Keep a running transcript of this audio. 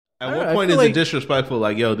At what point is it disrespectful?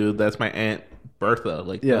 Like, yo, dude, that's my Aunt Bertha.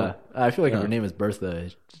 Like, yeah, I feel like if her name is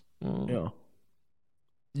Bertha, you know,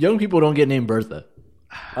 young people don't get named Bertha.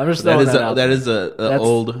 I'm just throwing that out. That is a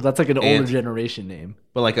old. That's like an older generation name.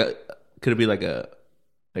 But like could it be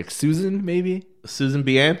like Susan maybe? Susan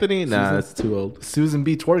B. Anthony? Nah, that's too old. Susan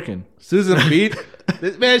B. Twerking. Susan B.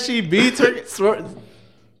 This man, she be twerking.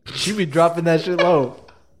 She be dropping that shit low.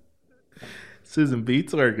 Susan B.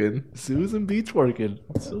 twerking. Susan B. twerking.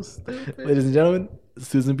 So stupid. Ladies and gentlemen,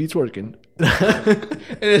 Susan B. twerking.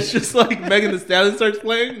 And it's just like Megan Thee Stallion starts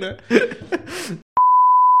playing.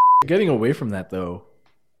 Getting away from that though.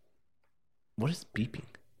 What is beeping?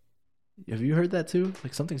 Have you heard that too?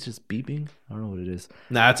 Like something's just beeping? I don't know what it is.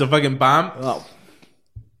 Nah, it's a fucking bomb. Oh.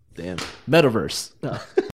 Damn. Metaverse.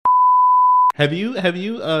 Have you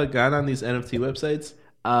gone on these NFT websites?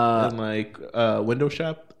 And like window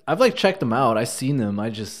shop? I've like checked them out. I've seen them.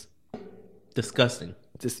 Disgusting.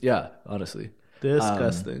 Yeah, honestly.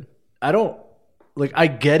 Disgusting. I don't like I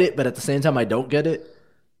get it, but at the same time I don't get it.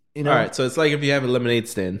 You know? All right, so it's like if you have a lemonade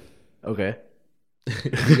stand. Okay.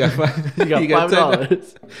 You got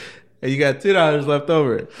 $5. And you got $2 left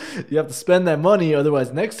over. You have to spend that money,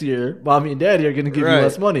 otherwise next year, mommy and daddy are going to give you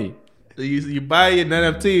less money. You buy an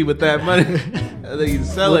NFT with that money, and then you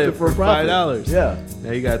sell it for $5. Yeah.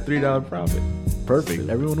 Now you got $3 profit. Perfect.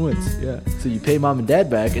 Everyone wins. Yeah. So you pay mom and dad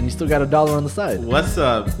back, and you still got $1 on the side. What's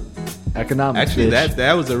up? Economics. Actually,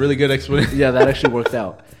 that was a really good explanation. Yeah, that actually worked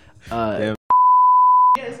out. Damn.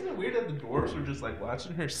 Yeah, isn't it weird that the dwarves were just like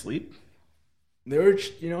watching her sleep? They were,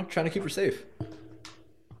 trying to keep her safe.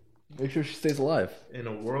 Make sure she stays alive. In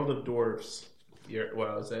a world of dwarves.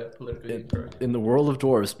 Wow, is that politically incorrect? In the world of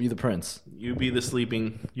dwarves, be the prince. You be the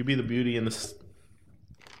sleeping. You be the beauty and the.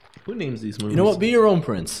 Who names these movies? You know what? Be your own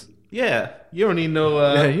prince. Yeah, you don't need no.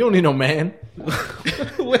 Yeah, you don't need no man.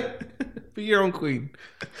 Be your own queen.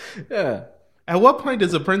 Yeah. At what point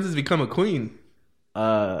does a princess become a queen?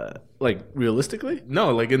 Like realistically?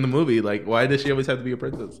 No, like in the movie. Like, why does she always have to be a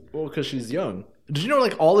princess? Well, because she's young. Did you know,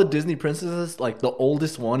 like, all the Disney princesses, like, the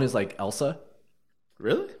oldest one is, like, Elsa?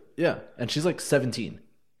 Really? Yeah. And she's, like, 17.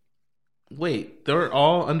 Wait, they're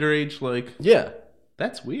all underage, like... Yeah.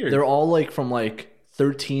 That's weird. They're all, like, from, like,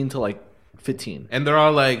 13 to, like, 15. And they're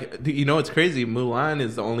all, like... You know what's crazy? Mulan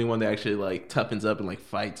is the only one that actually, like, toughens up and, like,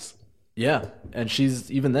 fights. Yeah. And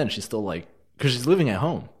even then, she's still, like... Because she's living at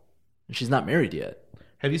home. And she's not married yet.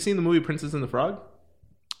 Have you seen the movie Princess and the Frog?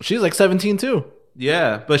 She's, like, 17, too.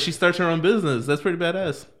 Yeah, but she starts her own business. That's pretty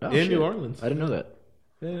badass. In New Orleans. I didn't know that.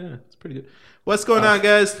 Yeah, it's pretty good. What's going on,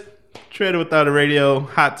 guys? Trader Without a Radio.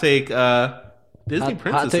 Hot take. Disney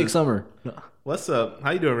princesses. Hot take summer. What's up?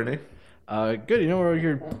 How you doing, Renee? Good. We're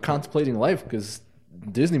here contemplating life because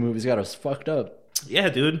Disney movies got us fucked up. Yeah,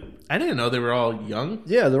 dude. I didn't know they were all young.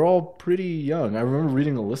 Yeah, they're all pretty young. I remember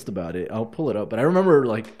reading a list about it. I'll pull it up. But I remember,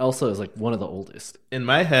 like, Elsa is, like, one of the oldest. In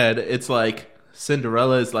my head, it's like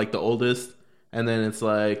Cinderella is, like, the oldest. And then it's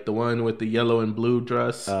like the one with the yellow and blue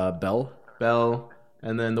dress. Belle.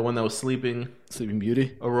 And then the one that was sleeping. Sleeping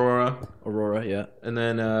Beauty. Aurora, yeah. And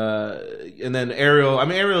then Ariel. I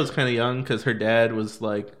mean, Ariel is kind of young because her dad was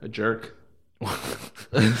like a jerk.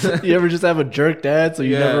 You ever just have a jerk dad so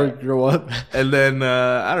you never grow up? And then,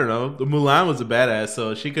 I don't know. Mulan was a badass,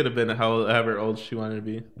 so she could have been however old she wanted to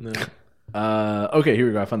be. Okay, here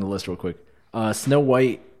we go. I found the list real quick. Snow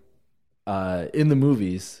White, in the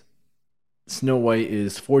movies... Snow White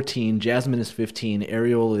is 14, Jasmine is 15,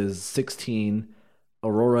 Ariel is 16,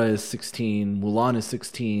 Aurora is 16, Mulan is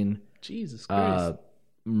 16. Jesus Christ.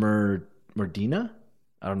 Merdina?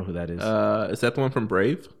 I don't know who that is. Is that the one from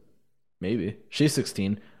Brave? Maybe. She's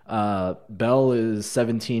 16. Belle is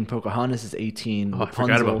 17, Pocahontas is 18. Oh, Rapunzel, I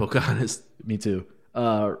forgot about Pocahontas. Me too.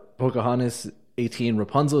 Pocahontas 18,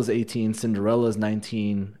 Rapunzel is 18, Cinderella is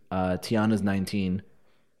 19, Tiana is 19.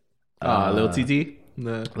 Lil TT?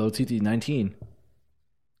 No. Low TT 19.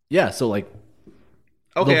 Yeah, so like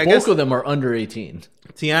okay, the bulk of them are under 18.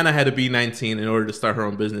 Tiana had to be 19 in order to start her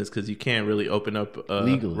own business because you can't really open up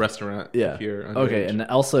a restaurant if you're underage. Okay, and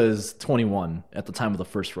Elsa is 21 at the time of the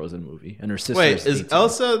first Frozen movie, and her sister is 18.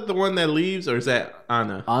 Elsa the one that leaves, or is that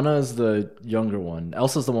Anna? Anna is the younger one.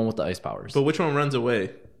 Elsa's the one with the ice powers. But which one runs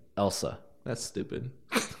away? Elsa. That's stupid.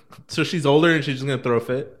 So she's older and she's just gonna throw a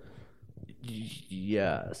fit?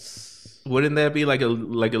 Yes. Wouldn't that be like a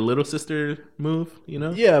little sister move, you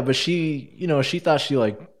know? Yeah, but she thought she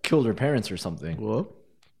like killed her parents or something. Well,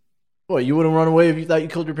 what, you wouldn't run away if you thought you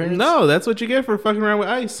killed your parents? No, that's what you get for fucking around with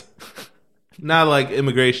ice. Not like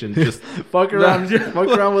immigration, just fuck around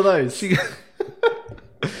with ice.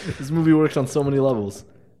 This movie works on so many levels.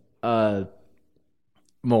 Moana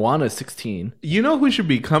is 16. You know who should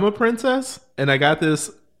become a princess? And I got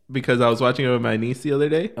this because I was watching it with my niece the other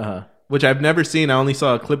day, Uh-huh. which I've never seen. I only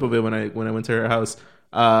saw a clip of it when I went to her house.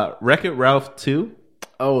 Wreck-It Ralph 2.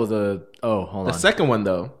 Hold on. The second one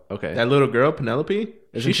though. Okay. That little girl, Penelope.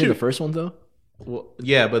 Isn't she the first one though? Well,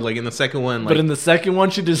 yeah, but like in the second one, like, But in the second one,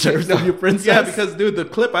 she deserves to be a princess. yeah, because dude, the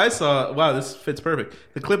clip I saw, wow, this fits perfect.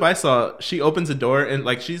 The clip I saw, she opens the door and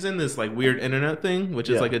like she's in this like weird internet thing, which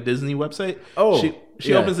is Yeah. like a Disney website. Oh, she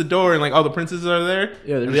yeah. opens the door and like all the princesses are there.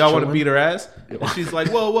 Yeah, they're and they just all want to chilling. beat her ass. And she's like,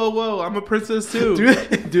 whoa, I'm a princess too.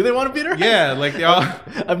 do they want to beat her? Yeah, like they all.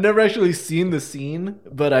 I've never actually seen the scene,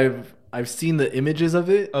 but I've seen the images of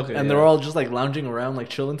it. Okay, and yeah. they're all just like lounging around, like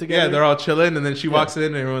chilling together. Yeah, they're all chilling, and then she walks in,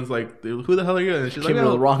 and everyone's like, "Who the hell are you?" And she's came like, to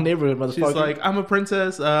 "Oh." the wrong neighborhood, motherfucker. She's like, "I'm a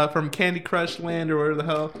princess from Candy Crush Land or whatever the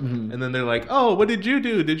hell." And then they're like, "Oh, what did you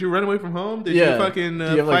do? Did you run away from home? Did you fucking do you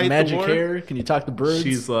have fight like the magic war?" hair? Can you talk to birds?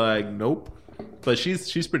 She's like, "Nope," but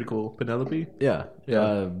she's pretty cool, Penelope. yeah.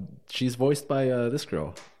 Yeah. She's voiced by this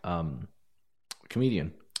girl,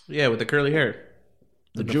 comedian, Yeah, with the curly hair,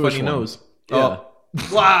 the and Jewish funny one. nose. Yeah. Oh,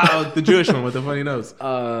 wow, the Jewish one with the funny nose.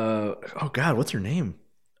 Oh God, what's her name?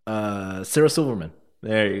 Sarah Silverman.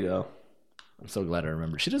 There you go. I'm so glad I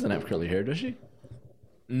remember. She doesn't have curly hair, does she?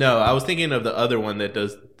 No, I was thinking of the other one that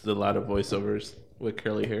does a lot of voiceovers with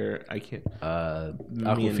curly hair. I can't.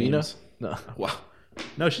 Aquafina? names. No, Wow.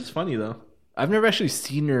 No, she's funny though. I've never actually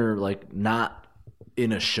seen her like not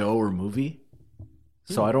in a show or movie,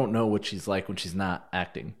 so I don't know what she's like when she's not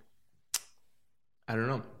acting. I don't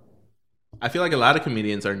know. I feel like a lot of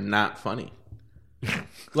comedians are not funny.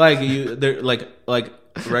 Like they're like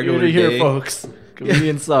regular You're here, day. folks.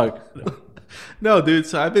 Comedians suck. No, dude.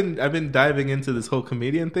 So I've been diving into this whole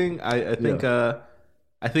comedian thing. I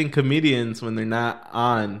think comedians when they're not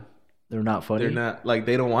on, They're not funny. they're not like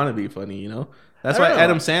they don't want to be funny. You know. That's I why don't know.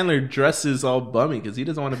 Adam Sandler dresses all bummy because he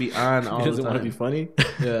doesn't want to be on all He doesn't the want time. to be funny.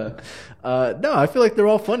 Yeah. No, I feel like they're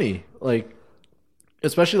all funny. Like,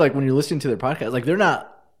 especially like when you're listening to their podcast, like they're not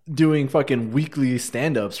doing fucking weekly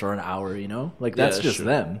stand-ups for an hour. You know, like that's that's just true.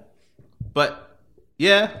 them. But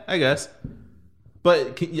yeah, I guess.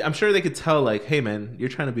 But I'm sure they could tell, like, hey man, you're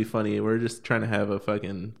trying to be funny. We're just trying to have a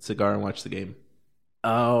fucking cigar and watch the game.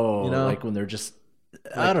 Oh, You know? like when they're just.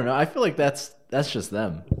 I don't know. I feel like that's just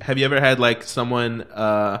them. Have you ever had like someone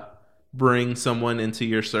bring someone into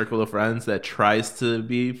your circle of friends that tries to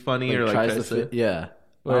be funny or like tries tries to fit. Yeah.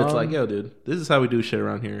 where it's like, yo, dude, this is how we do shit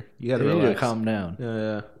around here. You gotta You need to relax. calm down.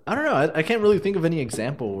 Yeah. I don't know. I can't really think of any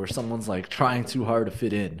example where someone's like trying too hard to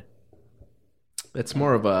fit in. It's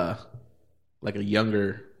more of a like a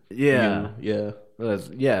younger Yeah. you. Yeah.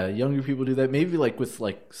 Yeah, younger people do that. Maybe like with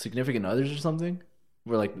like significant others or something,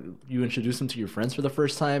 where like you introduce them to your friends for the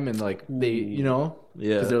first time and like they, you know,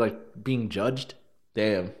 Yeah. because they're like being judged,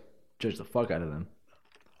 Damn. judge the fuck out of them.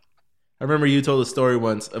 I remember you told a story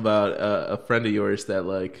once about a friend of yours that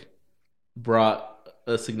like brought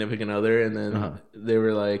a significant other and then they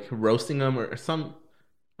were like roasting them or some.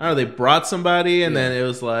 I don't know. They brought somebody and then it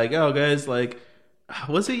was like, oh guys, like,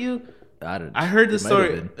 was it you? I heard this it might have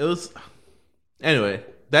story. been. It was anyway.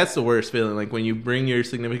 That's the worst feeling. Like when you bring your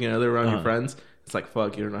significant other around your friends, it's like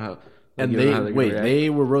fuck. You don't know how. Like, And you don't know how they're gonna react. they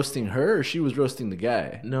were roasting her, or she was roasting the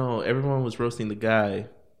guy. No, everyone was roasting the guy.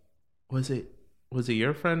 Was it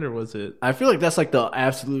your friend or was it? I feel like that's like the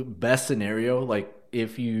absolute best scenario. Like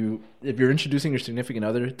if you're introducing your significant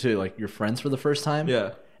other to like your friends for the first time,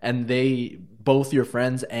 Yeah. and they both your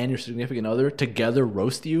friends and your significant other together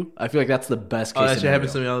roast you. I feel like that's the best case Oh, that shit scenario.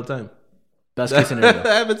 happens to me all the time. Best case scenario. That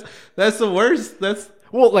happens. That's the worst. That's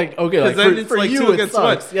Well, like okay, like because then for, it's for like you two it against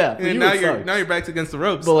sucks. one. Yeah, for and you now it you're sucks. backed against the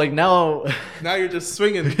ropes. But like now, Now you're just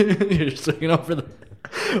swinging. you're swinging up for the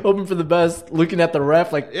hoping for the best, looking at the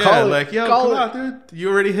ref like Yeah, call like it, yo, call come it. on, dude. You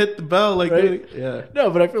already hit the bell, like Right? dude. Yeah. No,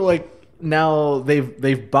 but I feel like now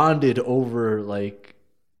they've bonded over like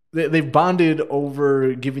they've bonded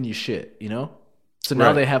over giving you shit, you know. So now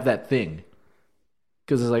Right. they have that thing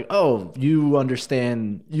because it's like, oh, you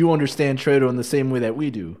understand Trado in the same way that we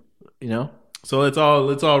do, you know. So let's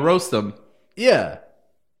all roast them. Yeah,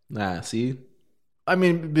 Nah, see. I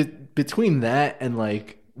mean, between that and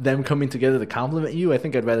like them coming together to compliment you, I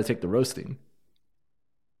think I'd rather take the roasting.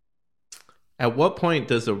 At what point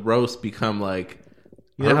does a roast become like,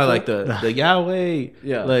 you know how Hurtful? like the Yahweh?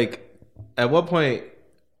 Yeah. Like, at what point?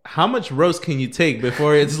 How much roast can you take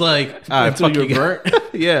before it's like Until fuck you're you. burnt?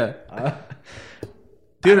 Yeah. I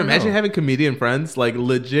Dude, don't imagine know. having comedian friends, like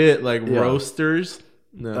legit, like Yeah. roasters.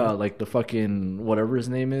 No. like the fucking whatever his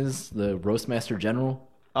name is, the roastmaster general.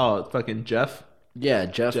 Oh, fucking Jeff. Yeah,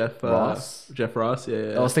 Jeff Ross. Jeff Ross,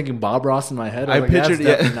 yeah. I was thinking Bob Ross in my head. I was like, pictured-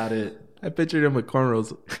 that's yeah. definitely not it. I pictured him with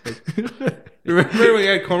cornrows. Like, remember when he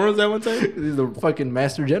had cornrows that one time? He's the fucking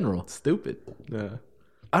master general. Stupid. Yeah.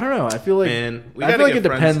 I don't know. I feel like Man, we I gotta feel like get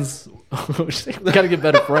it friends. depends. We gotta get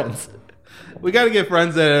better friends. We gotta get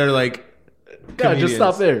friends that are like Yeah, just comedians.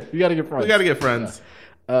 stop there. You gotta get friends. We gotta get friends.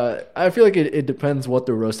 I feel like it depends what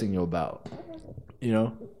they're roasting you about. You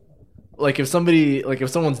know, like if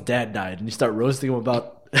someone's dad died and you start roasting them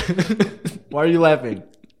about, why are you laughing?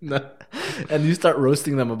 No. And you start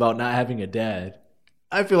roasting them about not having a dad.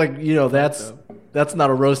 I feel like that's not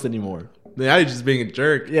a roast anymore. Now you're just being a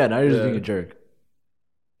jerk. Yeah, now you're just being a jerk.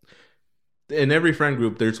 In every friend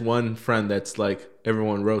group, there's one friend that's like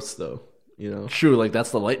everyone roasts though. You know. True, like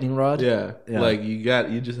that's the lightning rod. Yeah. Yeah. Like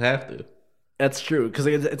you just have to. That's true because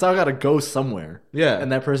it's all got to go somewhere. Yeah.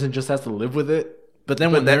 And that person just has to live with it. But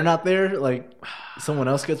then when they're not there, like someone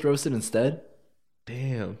else gets roasted instead.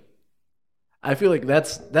 Damn. I feel like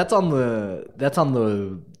that's on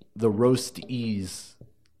the roastees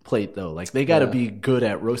plate though. Like they got to be good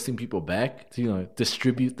at roasting people back to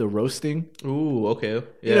distribute the roasting. Ooh, okay.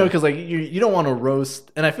 Yeah. You know, because like you don't want to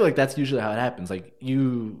roast, and I feel like that's usually how it happens. Like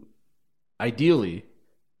ideally,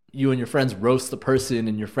 you and your friends roast the person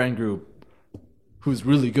in your friend group who's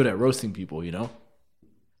really good at roasting people. You know.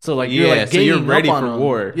 So like you're like so you're ganging ready up on for him.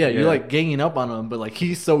 war. Yeah, you're like ganging up on him, but like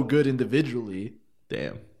he's so good individually.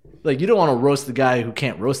 Damn. Like you don't want to roast the guy who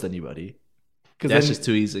can't roast anybody. That's just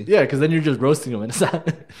too easy. Yeah, because then you're just roasting him and it's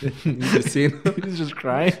not. You just seen him? He's just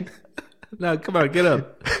crying. No, come on, get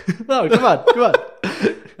up. No, come on.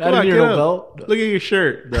 Out of your get up. belt. Look at your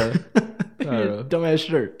shirt. Your dumbass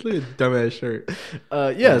shirt. Look at your dumbass shirt.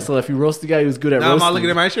 Yeah, so if you roast the guy who's good at Now roasting, I'm all looking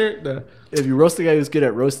at my shirt. No. if you roast the guy who's good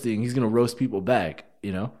at roasting, he's gonna roast people back.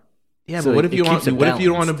 You know. Yeah, So but what it if you keeps it want? What if you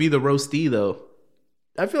don't want to balanced. be the roastee though?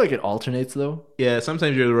 I feel like it alternates though. Yeah,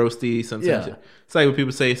 sometimes you're the roastee. Sometimes Yeah. it's like what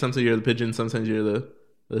people say. Sometimes you're the pigeon. Sometimes you're the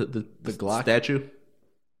Glock statue.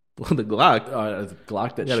 The Glock. The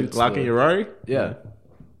Glock that You got a shoots Glock in your Rari? Yeah.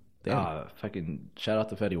 Damn. Fucking shout out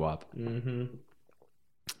to Fetty Wap. Mm-hmm.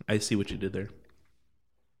 I see what you did there.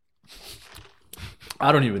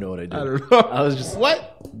 I don't even know what I did. I don't know. I was just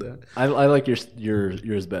What? I like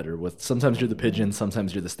yours better. With sometimes you're the pigeon,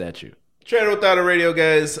 sometimes you're the statue. Trade Without a Radio,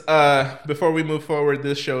 guys. Before we move forward,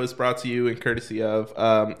 this show is brought to you in courtesy of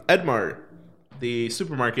Edmart, the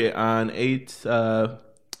supermarket on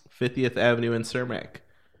 50th Avenue in Cermak.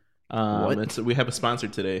 What? We have a sponsor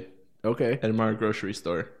today, Okay, Edmart Grocery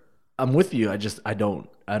Store. I'm with you. I don't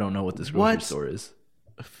know what this grocery store is.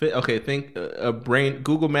 Okay, think a brain.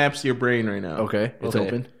 Google Maps your brain right now. Okay, it's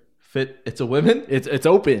open. It's a woman. It's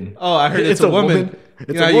open. Oh, I heard it's a woman. It's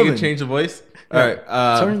You know a how you woman. can change the voice. All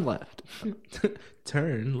right, Turn left.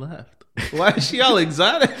 turn left. Why is she all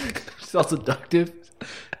exotic? She's all seductive.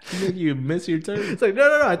 Make you miss your turn. It's like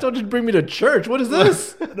no. I told you to bring me to church. What is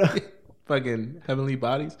this? Fucking heavenly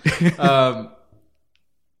bodies. I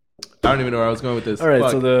don't even know where I was going with this. All right,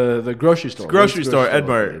 Fuck. so the grocery store. Grocery store, What's the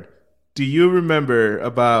Edmart. Do you remember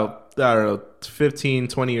about, I don't know, 15,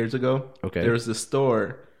 20 years ago? Okay. There was this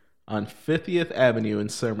store on 50th Avenue in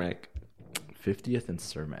Cermak. 50th and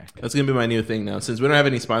Cermak. That's going to be my new thing now. Since we don't have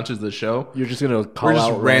any sponsors of the show, You're just gonna call we're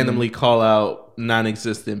just out randomly call out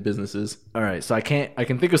non-existent businesses. All right, so I can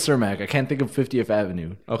think of Cermak. I can't think of 50th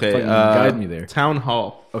Avenue. Okay. Fucking guide me there. Town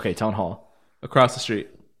Hall, Okay, Town Hall. across the street.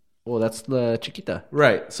 Well, that's the Chiquita,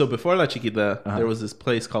 Right. So before La Chiquita, there was this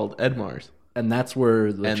place called Edmar's. and that's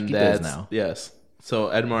where the And Chiquita is now. Yes. So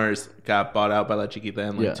Edmar's got bought out by La Chiquita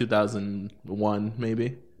in like Yeah. 2001,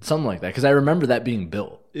 maybe. Something like that, because I remember that being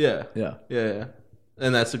built. Yeah. Yeah. Yeah.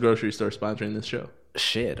 And that's the grocery store sponsoring this show.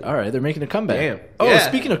 Shit. All right, they're making a comeback. Damn. Oh, Yeah.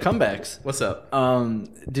 speaking of comebacks, What's up?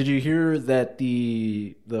 did you hear that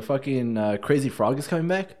the fucking Crazy Frog is coming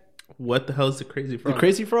back? What the hell is the Crazy Frog? The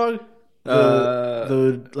Crazy Frog?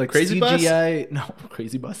 The like Crazy Bus? CGI no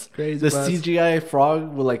Crazy Bus. Crazy the Bus. CGI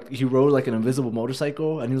frog with like he rode like an invisible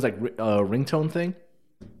motorcycle and he was like a ringtone thing.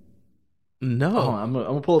 No. Oh, I'm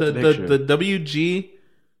gonna pull up the, the picture. the WG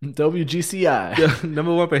WGCI.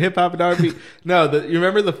 number one for hip hop and R&B. No, you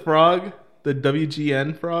remember the frog, the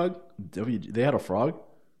WGN frog? They had a frog.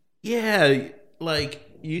 Yeah, like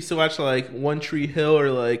you used to watch like One Tree Hill or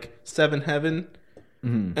like Seven Heaven,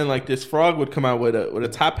 and like this frog would come out with a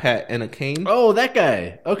top hat and a cane. Oh, that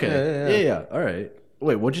guy. Okay. Yeah. Yeah. All right.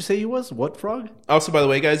 Wait, what'd you say he was? What frog? Also, by the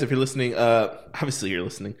way, guys, if you're listening, obviously you're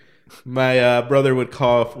listening. My brother would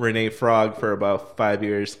call Renee Frog for about 5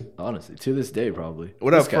 years. Honestly, to this day, probably.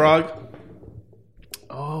 What up, Frog?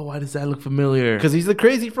 Oh, why does that look familiar? Because he's the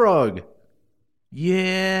Crazy Frog.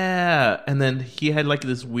 Yeah, and then he had like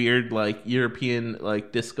this weird like European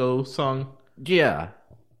like disco song. Yeah,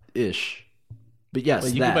 ish. But yes,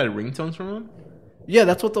 Wait, you that. can buy ringtones from him. Yeah,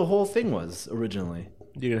 that's what the whole thing was originally.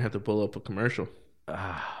 You're gonna have to pull up a commercial.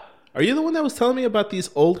 Are you the one that was telling me about these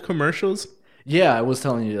old commercials? Yeah, I was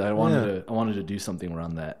telling you that I wanted to do something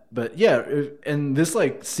around that. But yeah, and this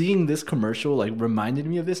like seeing this commercial like reminded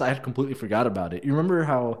me of this. I had completely forgot about it. You remember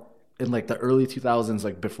how in like the early 2000s,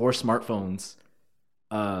 like before smartphones,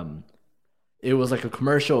 um, it was like a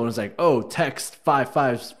commercial and it was like, oh, text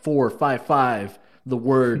 55455 the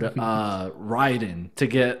word riding to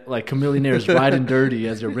get like Chamillionaire's Riding Dirty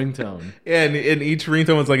as your ringtone. Yeah, and each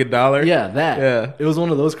ringtone was like $1. Yeah, that. Yeah. It was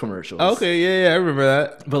one of those commercials. Okay, yeah, I remember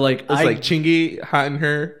that. But like It's like Chingy, Hot in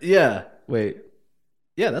Her. Yeah. Wait.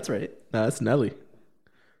 Yeah, that's right. No, that's Nelly.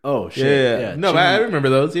 Oh shit. Yeah. No, I remember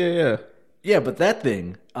those. Yeah. Yeah, but that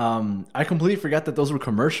thing, I completely forgot that those were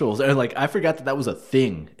commercials. And like I forgot that was a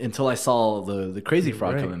thing until I saw the Crazy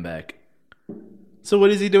Frog coming back. So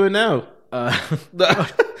what is he doing now? He's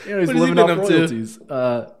living off royalties.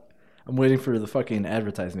 I'm waiting for the fucking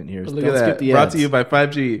advertisement here. Look at that. Skip the ads. Brought to you by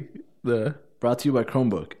 5G. Brought to you by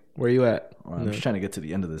Chromebook. Where are you at? I'm just trying to get to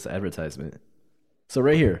the end of this advertisement. So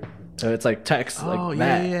right here, it's like text, like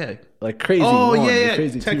that. Yeah. Like crazy. Oh, one, yeah.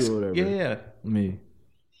 Crazy text, 2 or whatever. Yeah. Let me.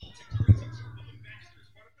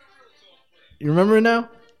 You remember it now?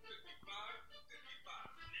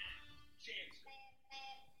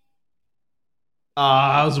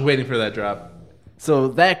 I was waiting for that drop. So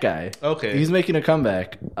that guy, okay, he's making a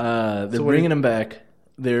comeback. They're bringing him back.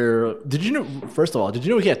 Did you know? First of all, did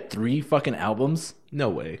you know he had 3 fucking albums? No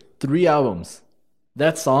way. 3 albums.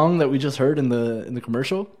 That song that we just heard in the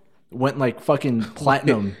commercial went like fucking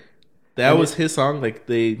platinum. That was his song. Like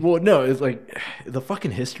they. Well, no, it's like the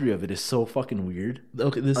fucking history of it is so fucking weird.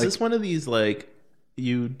 Okay, is this one of these like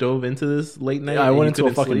you dove into this late night? Yeah, I went into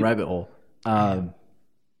a fucking rabbit hole.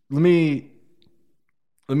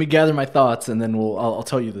 Let me gather my thoughts and then I'll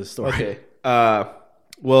tell you this story. Okay.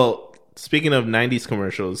 Well, speaking of 90s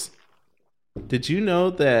commercials, did you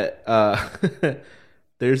know that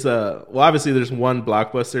obviously there's one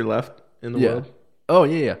Blockbuster left in the world? Oh,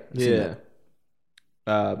 yeah. Yeah.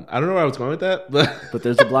 I don't know where I was going with that, but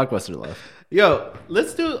there's a Blockbuster left. Yo,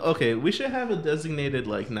 we should have a designated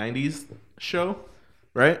like 90s show,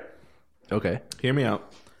 right? Okay. Hear me out.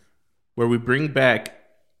 Where we bring back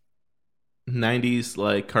 90s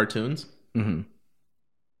like cartoons. Mm-hmm.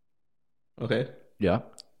 Okay. Yeah,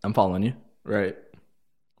 I'm following you. Right.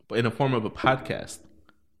 But in a form of a podcast.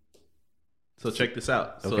 So check this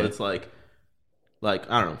out. Okay. So it's like I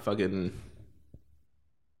don't know, fucking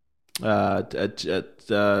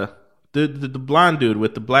the blonde dude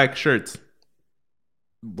with the black shirts.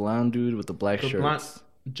 Blonde dude with the black shirts.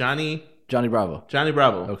 Johnny Bravo.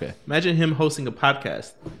 Okay. Imagine him hosting a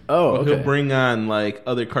podcast. Oh, okay. He'll bring on like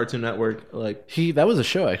other Cartoon Network that was a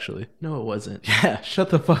show actually. No, it wasn't. Yeah, shut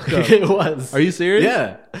the fuck up. It was. Are you serious?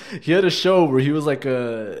 Yeah. He had a show where he was like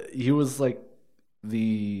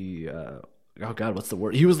the oh god, what's the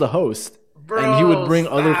word? He was the host. Bro, and he would bring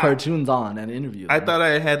other cartoons on and interview them. I thought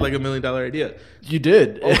I had like $1 million idea. You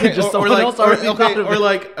did. Okay, just someone else already thought of it. Or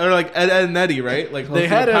like Ed and Eddie, right? Like they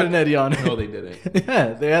had Ed and Eddie on it. No, they didn't.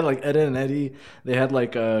 Yeah, they had like Ed and Eddie. They had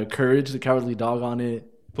like Courage the Cowardly Dog on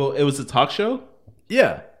it. But it was a talk show?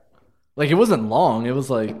 Yeah. Like it wasn't long. It was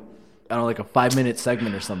like I don't know, like a 5-minute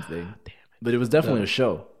segment or something. Damn it. But it was definitely a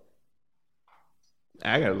show.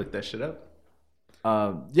 I gotta look that shit up.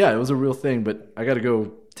 Yeah, it was a real thing, but I gotta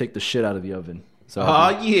go take the shit out of the oven. So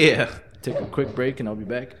yeah. Take a quick break and I'll be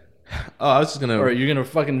back. Oh, I was just gonna. Or are you gonna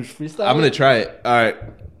fucking freestyle? I'm gonna try it. All right.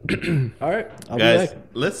 All right, I'll guys, be back.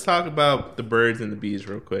 Let's talk about the birds and the bees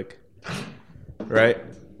real quick. Right.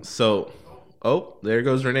 So, there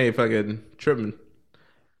goes Renee fucking tripping.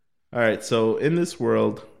 All right. So in this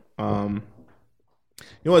world, you know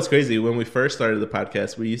what's crazy? When we first started the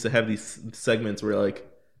podcast, we used to have these segments where like,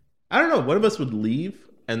 I don't know, one of us would leave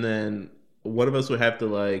and then one of us would have to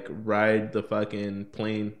like ride the fucking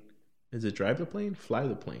plane. Is it drive the plane? Fly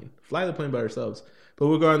the plane. Fly the plane by ourselves. But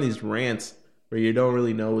we'll go on these rants where you don't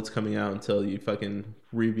really know what's coming out until you fucking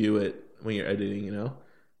review it when you're editing, you know?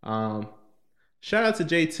 Shout out to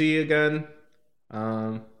JT again.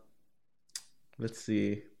 Let's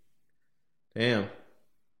see. Damn.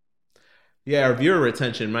 Yeah, our viewer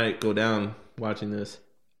retention might go down watching this.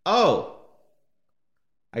 Oh!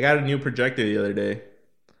 I got a new projector the other day.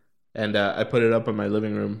 And I put it up on my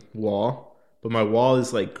living room wall. But my wall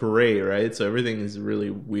is like gray, right? So everything is really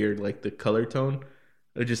weird, like the color tone.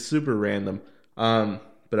 They're just super random.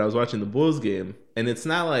 But I was watching the Bulls game. And it's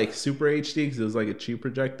not like super HD because it was like a cheap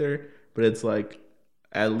projector. But it's like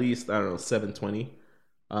at least, I don't know, 720.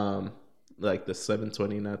 Like the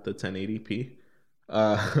 720, not the 1080p.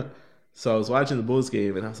 So I was watching the Bulls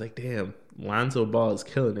game and I was like, damn, Lonzo Ball is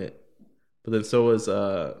killing it. But then so was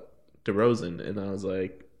DeRozan. And I was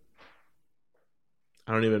like,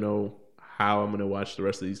 I don't even know how I'm gonna watch the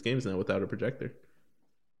rest of these games now without a projector.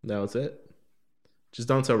 That was it. Just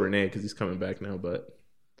don't tell Renee because he's coming back now. But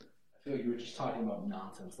I feel like you were just talking about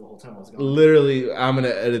nonsense the whole time I was gone. literally, I'm gonna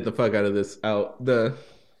edit the fuck out of this out.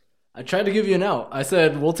 I tried to give you an out. I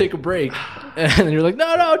said we'll take a break, and you're like,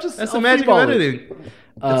 no, just That's I'll the magic of freeball it. editing.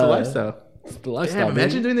 It's a lifestyle. It's the lifestyle. Damn,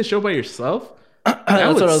 imagine doing the show by yourself. That's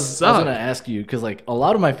what I was going to ask you, because like a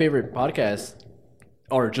lot of my favorite podcasts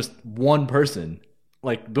are just one person.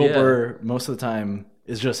 Like Bill Burr, most of the time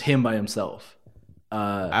is just him by himself.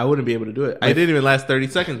 I wouldn't be able to do it. I didn't even last 30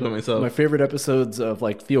 seconds by myself. My favorite episodes of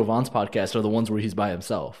like Theo Von's podcast are the ones where he's by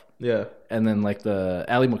himself. Yeah. And then like the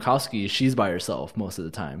Ali Makowski, she's by herself most of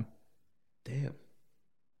the time. Damn.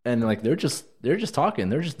 And like they're just talking.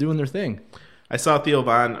 They're just doing their thing. I saw Theo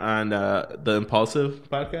Von on the Impulsive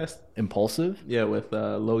podcast. Impulsive? Yeah, with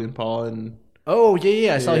Logan Paul and... Oh,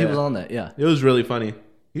 yeah. I saw he was on that, yeah. It was really funny.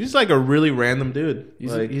 He's just like a really random dude.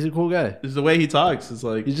 He's a cool guy. It's the way he talks. It's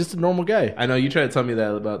like... He's just a normal guy. I know, you tried to tell me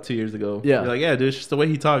that about 2 years ago. Yeah. You're like, yeah, dude, it's just the way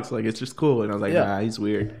he talks. Like, it's just cool. And I was like, nah, he's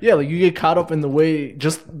weird. Yeah, like you get caught up in the way...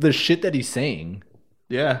 Just the shit that he's saying.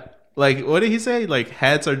 Yeah. Like, what did he say? Like,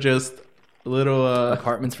 hats are just little...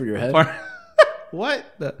 Apartments for your head? What?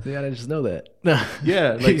 Yeah, I just know that.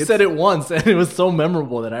 Yeah. Like he said it once, and it was so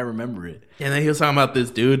memorable that I remember it. And then he was talking about this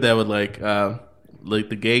dude that would like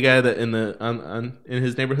the gay guy that in the in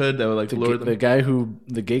his neighborhood that would like lure them. The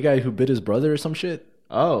gay guy who bit his brother or some shit.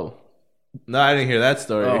 Oh, no, I didn't hear that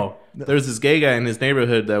story. Oh. There was this gay guy in his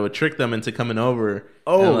neighborhood that would trick them into coming over.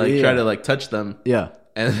 Oh, and yeah. Try to like touch them. Yeah.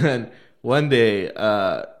 And then one day,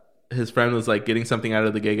 his friend was like getting something out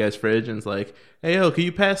of the gay guy's fridge, and it's like, "Hey, yo, can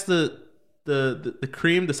you pass the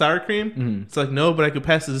cream, the sour cream?" Mm-hmm. It's like, "No, but I could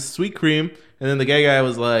pass this sweet cream." And then the gay guy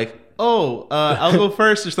was like, "Oh, I'll go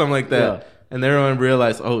first," or something like that. Yeah. And everyone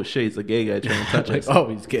realized, "Oh shit, it's a gay guy trying to touch Like, us." oh,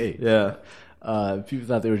 he's gay. Yeah. People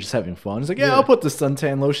thought they were just having fun. It's like, yeah, I'll put the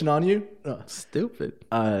suntan lotion on you. Stupid.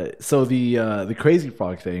 So the Crazy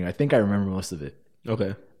Frog thing, I think I remember most of it.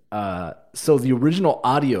 Okay. So the original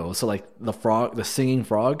audio, so like the singing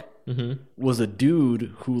frog, was a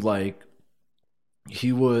dude who like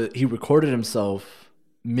he recorded himself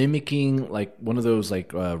mimicking like one of those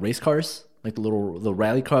like race cars, like the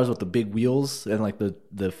rally cars with the big wheels and like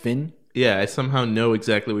the fin. Yeah, I somehow know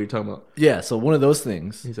exactly what you're talking about. Yeah, so one of those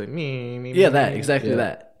things. He's like, me. Yeah, that exactly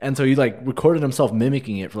that. And so he like recorded himself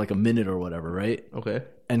mimicking it for like a minute or whatever, right? Okay.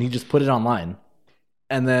 And he just put it online,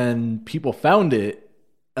 and then people found it.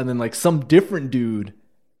 And then like some different dude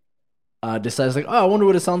decides like, oh, I wonder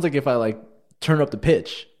what it sounds like if I like turn up the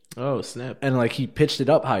pitch. Oh, snap. And like he pitched it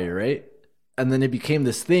up higher, right? And then it became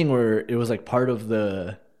this thing where it was like part of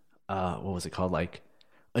the what was it called? Like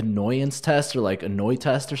annoyance test or like annoy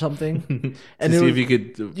test or something. And if you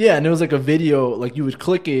could yeah, and it was like a video, like you would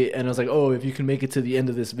click it and it was like, oh, if you can make it to the end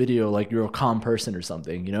of this video, like you're a calm person or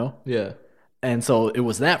something, you know? Yeah. And so it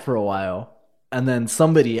was that for a while. And then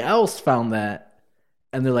somebody else found that.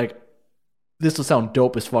 And they're like, this will sound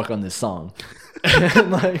dope as fuck on this song.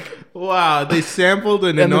 And like, wow, they sampled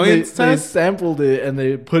an annoyance test? They sampled it and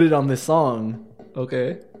they put it on this song.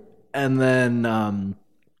 Okay. And then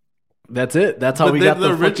that's it. That's how we got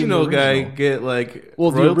the original guy get like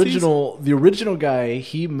royalties? the original guy,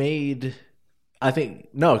 he made, I think,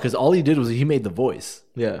 no, because all he did was he made the voice.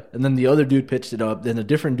 Yeah. And then the other dude pitched it up. Then a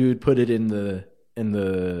different dude put it in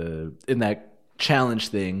that challenge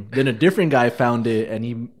thing. Then a different guy found it and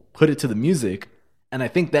he put it to the music, and I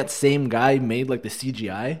think that same guy made like the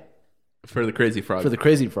CGI for the Crazy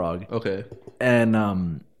Frog. Okay. And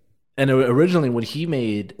originally when he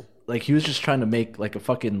made, like, he was just trying to make like a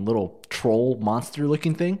fucking little troll monster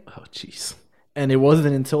looking thing. Oh jeez. And it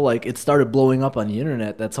wasn't until like it started blowing up on the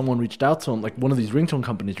internet that someone reached out to him, like one of these ringtone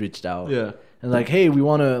companies reached out. Yeah. And like, hey, we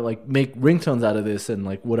want to like make ringtones out of this and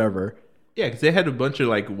like whatever. Yeah, because they had a bunch of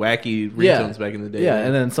like wacky ringtones back in the day. Yeah,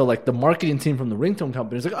 and then so like the marketing team from the ringtone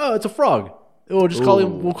company is like, oh, it's a frog. We'll just call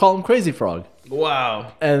him Crazy Frog.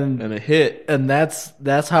 Wow. And a hit. And that's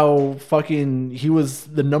how fucking he was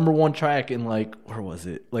the number one track in like, where was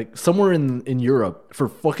it? Like somewhere in Europe for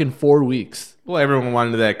fucking 4 weeks. Well, everyone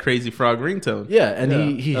wanted that Crazy Frog ringtone. Yeah, and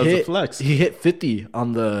he that hit was a flex. He hit 50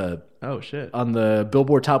 on the on the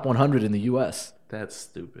Billboard Top 100 in the US. That's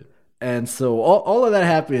stupid. And so all of that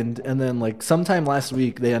happened, and then like sometime last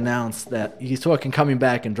week they announced that he's fucking coming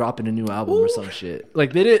back and dropping a new album or some shit.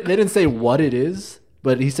 Like they didn't say what it is,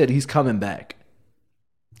 but he said he's coming back.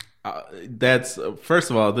 That's first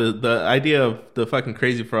of all the idea of the fucking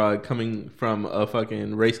Crazy Frog coming from a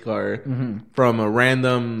fucking race car, from a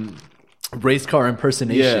random race car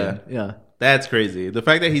impersonation. Yeah. That's crazy. The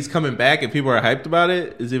fact that he's coming back and people are hyped about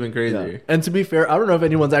it is even crazier. Yeah. And to be fair, I don't know if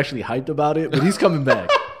anyone's actually hyped about it, but he's coming back.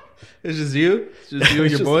 It's just you. It's just you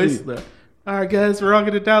and It's your just boys. All right, guys, we're all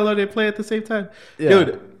gonna download it and play at the same time. Yeah.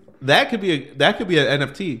 Dude, that could be an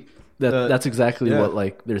NFT. That's exactly yeah. what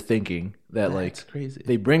like they're thinking. That like That's crazy.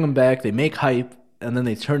 they bring them back, they make hype, and then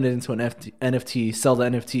they turn it into an NFT, sell the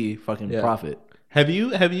NFT, fucking profit. Have you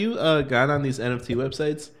gone on these NFT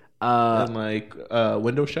websites and like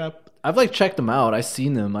window shop? I've like checked them out. I've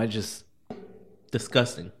seen them. I just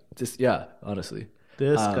Disgusting. honestly,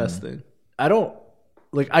 Disgusting. I don't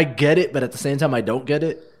like. I get it, but at the same time, I don't get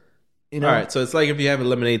it. You know? All right, so it's like if you have a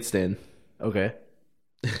lemonade stand. Okay.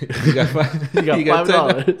 You got $5.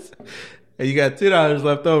 $5. And you got $2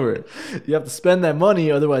 left over. You have to spend that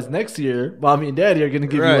money, otherwise next year, mommy and daddy are going to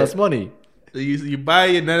give you less money. You buy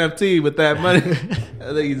an NFT with that money,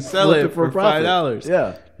 and then you sell Flip it for $5.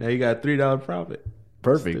 Yeah. Now you got $3 profit.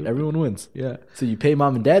 Perfect. Stupid. Everyone wins. Yeah. So you pay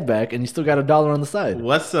mom and dad back, and you still got $1 on the side.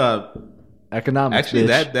 What's up? Economics. Actually,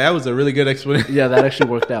 bitch. that was a really good explanation. Yeah, that actually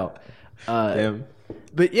worked out. Damn.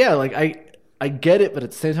 But yeah, like I get it, but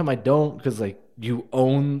at the same time I don't, because like you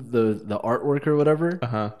own the artwork or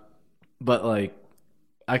whatever. But like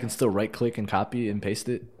I can still right click and copy and paste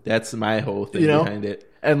it. That's my whole thing behind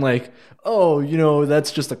it. And like,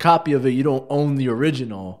 that's just a copy of it. You don't own the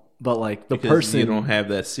original. But like the Because person, you don't have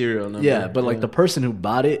that serial number. yeah. But like the person who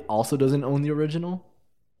bought it also doesn't own the original.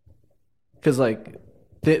 Because like,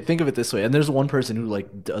 think of it this way. And there's one person who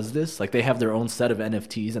like does this. Like they have their own set of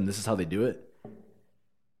NFTs, and this is how they do it.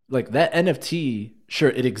 Like that NFT, sure,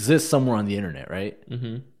 it exists somewhere on the internet, right?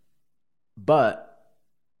 Mm-hmm. But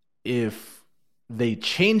if they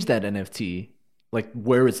change that NFT, like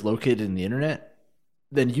where it's located in the internet,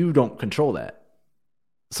 then you don't control that.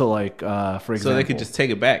 So like, for example, so they could just take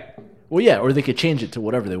it back. Well, yeah, or they could change it to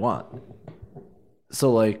whatever they want.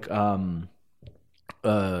 So like,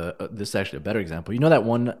 this is actually a better example. You know that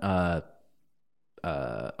one, oh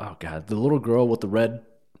god, the little girl with the red.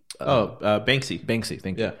 Banksy. Banksy,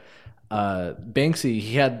 thank you. Yeah. Banksy,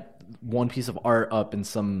 he had one piece of art up in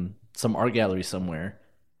some art gallery somewhere,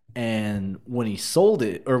 and when he sold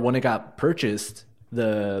it, or when it got purchased,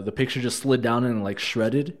 the picture just slid down and like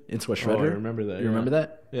shredded into a shredder. Oh, I remember that. You remember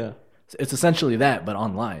that? Yeah. It's essentially that, but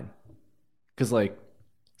online. Because like,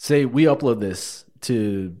 say we upload this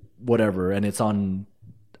to whatever, and it's on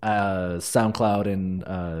SoundCloud and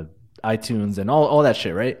iTunes and all that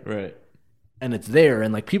shit, right? Right. And it's there,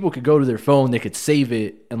 and like people could go to their phone, they could save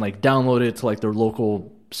it and like download it to like their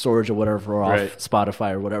local storage or whatever, or off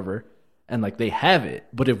Spotify or whatever, and like they have it.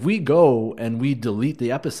 But if we go and we delete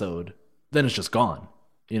the episode, then it's just gone.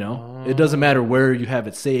 You know, it doesn't matter where you have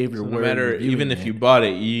it saved or No where. matter, even if you bought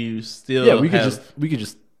it, you still we could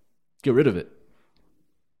just get rid of it.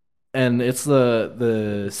 And it's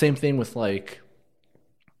the same thing with like,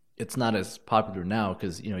 it's not as popular now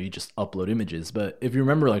because you just upload images. But if you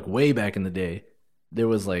remember, like way back in the day, there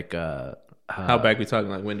was like how back we talking,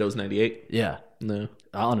 like Windows 98? Yeah, No,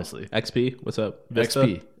 honestly, XP. What's up?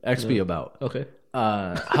 Vista? XP about Okay.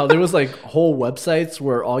 how there was like whole websites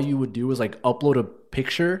where all you would do was like upload a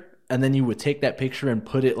picture, and then you would take that picture and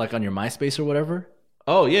put it like on your MySpace or whatever.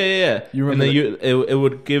 Oh yeah. You remember? And then it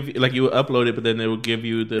would give you, like, you would upload it, but then it would give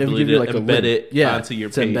you the ability to embed it onto your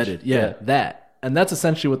page. Embedded. Yeah, that, and that's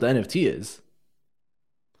essentially what the NFT is.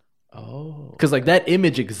 Oh, Because like that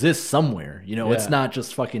image exists somewhere. Yeah. It's not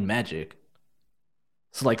just fucking magic.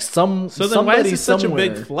 So like so then why somebody is it such a somewhere,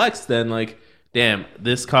 big flex then? Like, damn,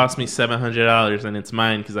 this cost me $700 and it's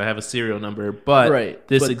mine because I have a serial number, but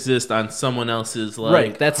this exists on someone else's that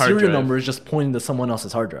hard serial drive. number is just pointing to someone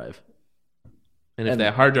else's hard drive. And if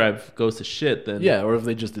that hard drive goes to shit, then or if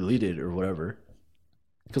they just delete it or whatever.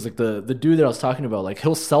 Because like the dude that I was talking about, like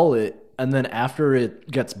he'll sell it, and then after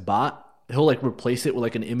it gets bought, he'll like replace it with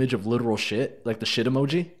like an image of literal shit, like the shit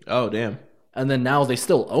emoji. Oh damn! And then now they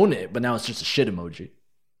still own it, but now it's just a shit emoji.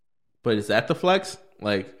 But is that the flex?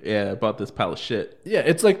 Like, yeah, I bought this pile of shit. Yeah,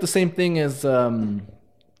 it's like the same thing as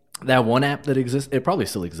that one app that exists. It probably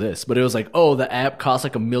still exists, but it was like, oh, the app costs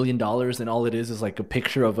like $1 million, and all it is like a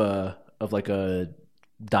picture of like a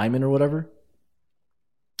diamond or whatever.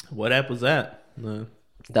 What app was that? No.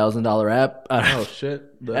 $1,000 app. Oh shit!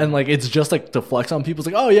 And like it's just like to flex on people. It's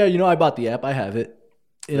like, oh yeah, I bought the app, I have it.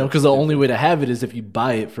 Because the only way to have it is if you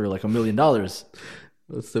buy it for like $1 million. That's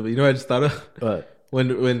stupid. You know what I just thought of? What?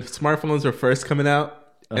 When smartphones were first coming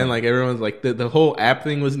out, and like everyone's like the whole app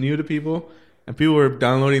thing was new to people, and people were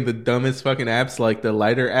downloading the dumbest fucking apps, like the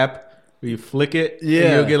lighter app where you flick it, and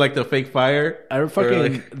you'll get like the fake fire. I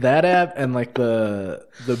fucking that app, and like the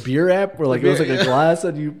beer app where like it was like a glass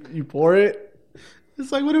and you pour it.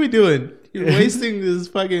 It's like, what are we doing? You're wasting this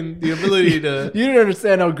the ability to. You don't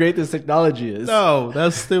understand how great this technology is. No,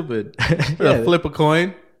 that's stupid. Flip a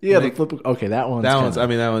coin. Yeah, Like, the flip. Okay, that one's. that one's. kinda- I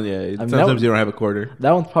mean, that one. Yeah. that Sometimes one- you don't have a quarter.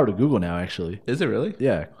 That one's part of Google now, actually. Is it really?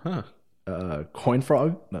 Yeah. Huh. Coin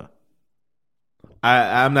frog? No.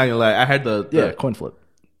 I'm not gonna lie. I had the Yeah, coin flip.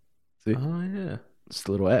 See, Oh yeah. just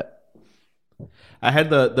a little app. I had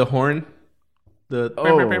the horn. The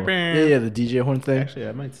Yeah, the DJ horn thing. Actually,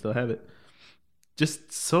 I might still have it.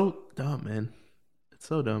 Just so dumb, man. It's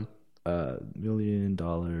so dumb. $1 million.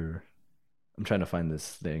 I'm trying to find this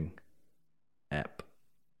thing. App.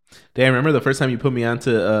 Damn, remember the first time you put me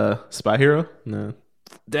onto Spy Hero? No.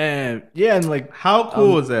 Damn. Yeah, and like, How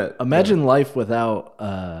cool is that? imagine life without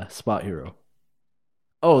Spot Hero.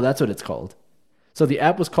 Oh, that's what it's called. So the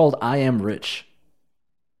app was called I Am Rich.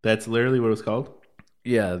 That's literally what it was called?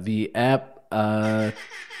 Yeah, the app.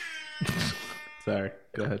 Sorry.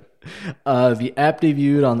 Go ahead. The app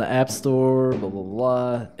debuted on the App Store, blah, blah,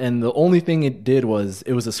 blah. And the only thing it did was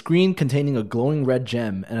it was a screen containing a glowing red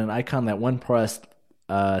gem and an icon that, when pressed,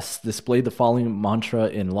 displayed the following mantra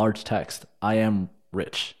in large text: I am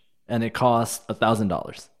rich. And it cost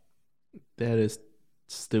 $1,000. That is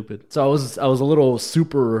stupid. So I was a little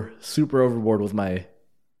super overboard with my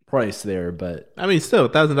price there, but I mean, still,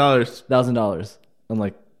 $1,000. $1,000. I'm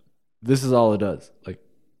like, this is all it does. Like,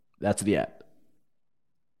 that's the app.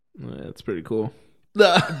 That's pretty cool.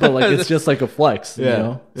 But like, it's just like a flex, you Yeah.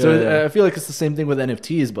 know. Yeah, So yeah. I feel like it's the same thing with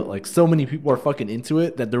NFTs, but like, so many people are fucking into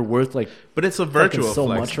it that they're worth like. But it's a virtual so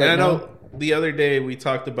flex. much right and I know now. the other day we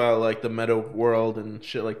talked about like the meta world and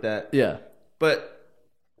shit like that. Yeah, But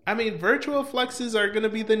I mean, virtual flexes are gonna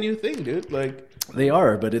be the new thing, dude. Like, they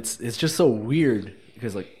are, but it's just so weird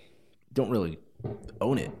because like, don't really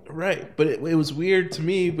own it. right? But it was weird to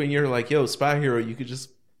me when you're like, "Yo, Spy Hero, you could just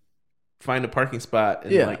find a parking spot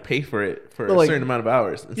and Yeah. like pay for it for But, a like, certain amount of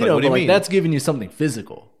hours." It's You like, know, what do but you like mean? that's giving you something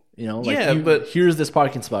physical. You know, like Yeah, but- here's this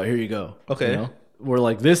parking spot. Here you go. Okay. You know? Where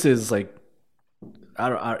like this is like,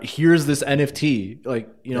 here's this NFT. Like,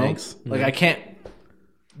 you know, Thanks. like Yeah. I can't.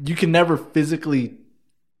 You can never physically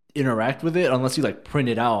interact with it unless you like print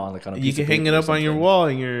it out on like on a. You piece can of hang it paper or up on your something. wall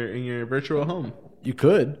in your virtual home. You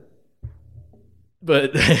could,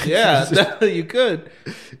 but Yeah, you could.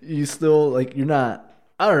 you still like you're not.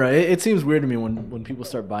 I don't know. It seems weird to me when people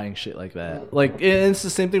start buying shit like that. Like, and it's the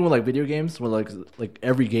same thing with like video games, where like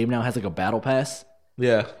every game now has like a battle pass,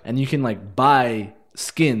 Yeah, and you can like buy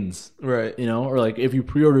skins, right. you know, or like if you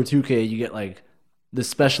pre-order 2K, you get like this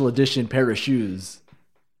special edition pair of shoes.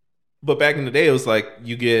 But back in the day, it was like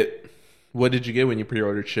you get. What did you get when you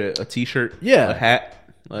pre-ordered shit? A T-shirt, Yeah. a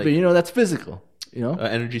hat, like But you know that's physical, you know. an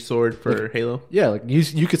energy sword for Halo. Yeah, like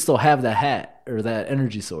you could still have that hat or that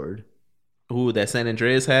energy sword. Ooh, that San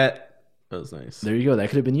Andreas hat. That was nice. There you go. That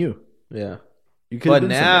could have been you. Yeah. You could. But have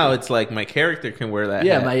been now somebody. it's like my character can wear that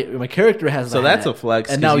yeah, hat. my character has. So the that's hat. a flex,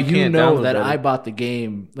 And 'cause now you you can't know download that that. I bought the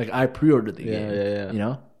game. Like I pre-ordered the Yeah, game. yeah. You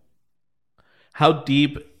know, How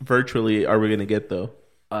deep virtually are we going to get, though?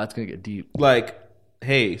 that's gonna get deep. Like,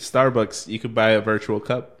 hey, Starbucks, you could buy a virtual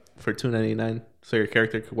cup for $2.99 so your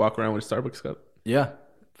character could walk around with a Starbucks cup. Yeah,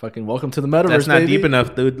 fucking welcome to the metaverse. That's not baby. deep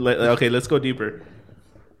enough, dude. Okay, let's go deeper.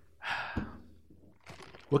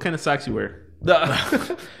 What kind of socks you wear?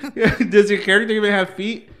 Does your character even have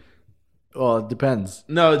feet? Well, it depends.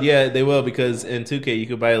 No, yeah, they will, because in 2K you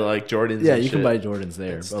could buy like Jordans. Yeah, and you can shit. buy Jordans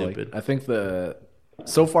there. That's but like, stupid. I think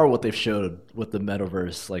so far what they've showed with the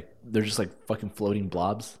metaverse, like they're just like fucking floating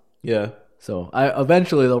blobs. Yeah. So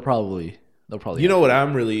eventually they'll probably. You know what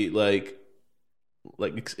I'm really like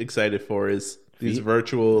excited for is these Feet?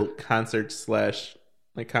 virtual concerts /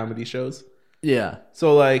 like comedy shows. Yeah.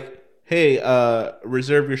 So like, hey,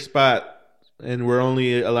 reserve your spot, and we're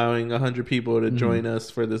only allowing 100 people to join us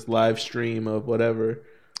for this live stream of whatever.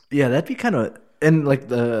 Yeah, that'd be kind of, and like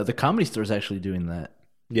the Comedy Store's actually doing that.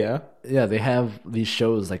 Yeah. Yeah, they have these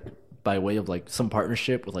shows like by way of like some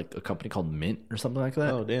partnership with like a company called Mint or something like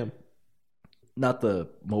that. Oh damn. Not the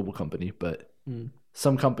mobile company, but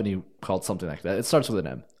some company called something like that. It starts with an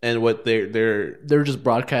M. And what they're They're just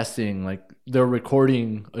broadcasting, like they're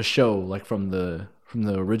recording a show like from the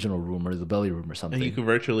original room or the belly room or something, you can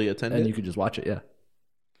virtually attend and it. you could just watch it. Yeah,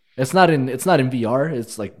 it's not in VR.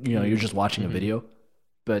 It's like, you know, you're just watching a video,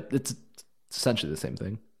 but it's essentially the same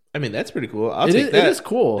thing. I mean, that's pretty cool. I'll It take is, that. it is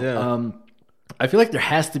cool. Yeah. I feel like there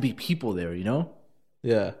has to be people there, you know,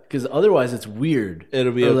 Yeah. because otherwise it's weird.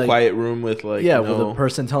 It'll be Or a like, quiet room with like yeah, no... with a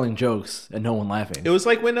person telling jokes and no one laughing. It was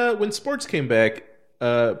like when sports came back.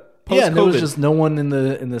 Yeah, and there was post-COVID. just no one in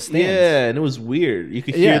the stands. Yeah, and it was weird. You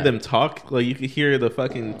could hear Yeah. them talk. Like you could hear the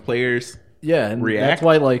fucking players. Yeah, and React. that's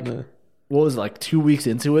why like Yeah. what was it, like 2 weeks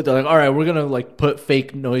into it, they're like, all right, we're gonna like put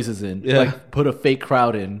fake noises in, like put a fake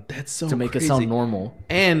crowd in. That's so to make crazy. It sound normal.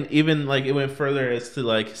 And even like it went further as to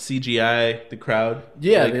like CGI the crowd.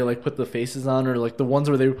 Yeah, like, they like put the faces on, or like the ones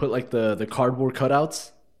where they would put like the cardboard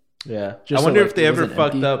cutouts. Yeah, Just I wonder so, if they ever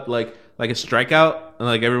fucked up like a strikeout and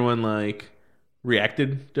like everyone like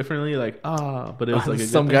reacted differently, like but it was like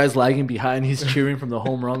some guy's lagging behind. He's cheering from the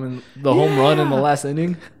home run and the home run in the last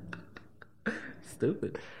inning.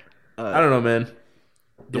 Stupid. I don't know, man.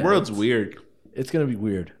 The world's weird. It's gonna be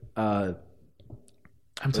weird. I'm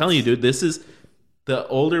telling you, dude. This is the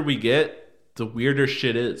older we get, the weirder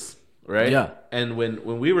shit is, right? Yeah. And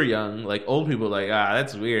when we were young, like old people, were like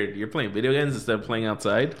that's weird. You're playing video games instead of playing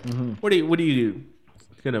outside. Mm-hmm. What do you do?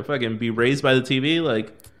 Gonna fucking be raised by the TV,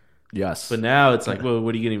 like. Yes. But now it's like, well,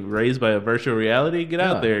 what are you getting raised by a virtual reality? Get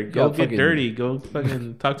out there, go get dirty, go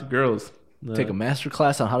fucking talk to girls. Take a master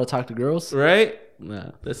class on how to talk to girls. Right?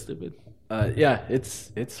 Nah, that's stupid. Yeah,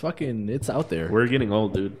 it's out there. We're getting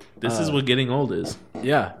old, dude. This is what getting old is.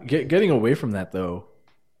 Yeah, getting away from that though.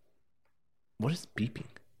 What is beeping?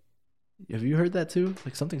 Have you heard that too?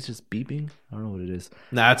 Like something's just beeping. I don't know what it is.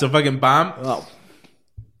 Nah, it's a fucking bomb. Oh,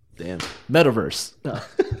 damn. Metaverse.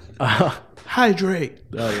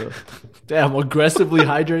 Hydrate. Damn, aggressively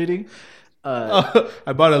hydrating.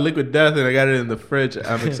 I bought a liquid death and I got it in the fridge.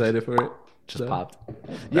 I'm excited for it. Just popped.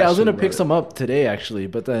 Yeah, I was gonna pick some up today actually,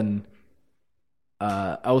 but then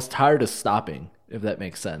I was tired of stopping. If that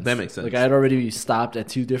makes sense. That makes sense. Like I had already stopped at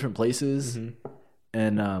 2 different places,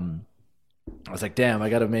 and I was like, damn, I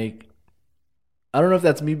gotta make. I don't know if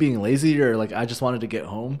that's me being lazy or like I just wanted to get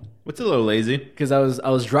home. What's a little lazy? Because I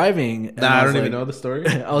was driving. And I don't even know the story.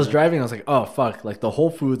 I was driving. I was like, oh fuck! Like the Whole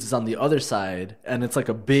Foods is on the other side, and it's like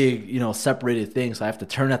a big, separated thing. So I have to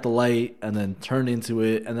turn at the light and then turn into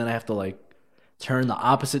it, and then I have to like turn the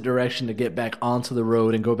opposite direction to get back onto the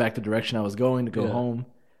road and go back the direction I was going to go home.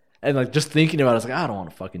 And like just thinking about it, I was like, I don't want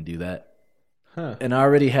to fucking do that. Huh. And I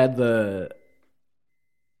already had the.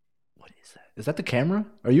 What is that? Is that the camera?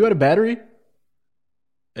 Are you out of battery?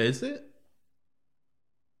 Is it?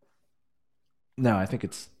 No, I think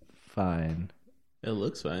it's fine. It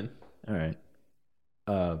looks fine. All right.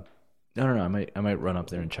 I don't know. I might run up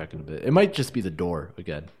there and check in a bit. It might just be the door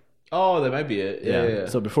again. Oh, that might be it. Yeah.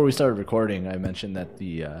 So before we started recording, I mentioned that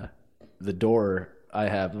the door I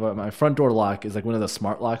have, my front door lock is like one of the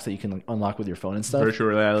smart locks that you can like, unlock with your phone and stuff. Virtual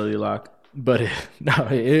reality lock. But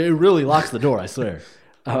it really locks the door. I swear.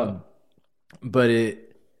 But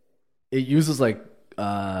it uses like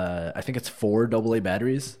I think it's 4 AA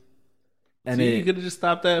batteries. And see, you could have just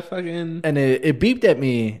stopped that fucking. And it beeped at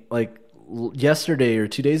me like yesterday or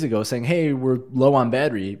 2 days ago saying, hey, we're low on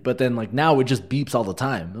battery. But then like now it just beeps all the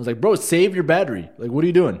time. I was like, bro, save your battery. Like, what are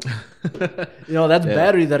you doing? That's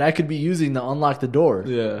battery that I could be using to unlock the door.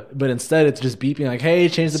 Yeah. But instead it's just beeping like, hey,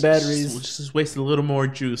 change the batteries. Just waste a little more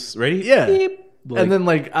juice. Ready? Yeah. Beep. Like, and then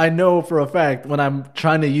like I know for a fact when I'm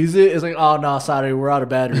trying to use it, it's like, oh no, sorry, we're out of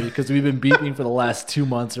battery because we've been beeping for the last 2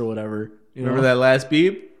 months or whatever. Remember that last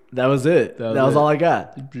beep? That was it. That was all I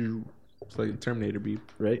got. It's like a Terminator beep,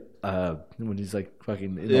 right? When he's like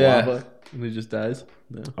fucking in the lava, and he just dies.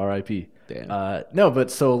 No. R.I.P. Damn. No, but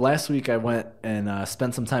so last week I went and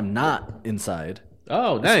spent some time not inside.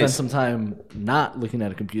 Oh, nice. Spent some time not looking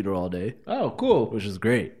at a computer all day. Oh, cool. Which is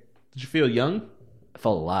great. Did you feel young? I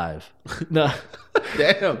felt alive. No.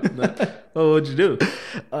 Damn. No. Well, what'd you do?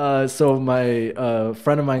 So my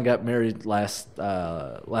friend of mine got married last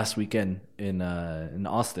weekend in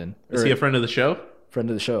Austin. Is he a friend of the show? Friend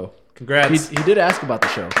of the show. Congrats. He did ask about the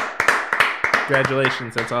show.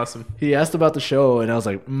 Congratulations. That's awesome. He asked about the show, and I was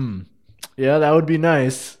like, yeah, that would be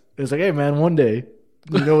nice. It was like, hey, man, one day.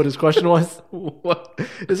 You know what his question was? What?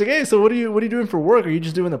 It's like, hey, so what are you doing for work? Are you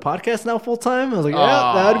just doing the podcast now full time? I was like,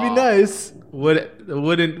 yeah, that would be nice.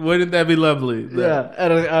 Wouldn't that be lovely? Yeah,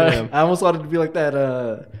 and I almost wanted to be like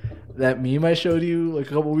that meme I showed you like a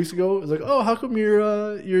couple weeks ago. It was like, oh, how come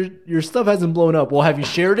your stuff hasn't blown up? Well, have you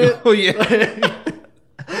shared it? Oh yeah.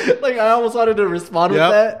 Like I almost wanted to respond with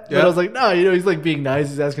that, but I was like, no, he's like being nice.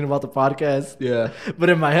 He's asking about the podcast. Yeah. But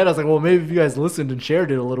in my head, I was like, well, maybe if you guys listened and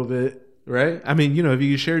shared it a little bit. Right? I mean, if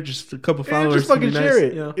you could share just a couple followers. Just fucking share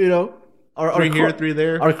it. Our 3 here, 3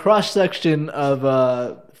 there. Our cross section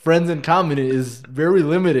of friends in common is very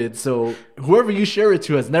limited, so whoever you share it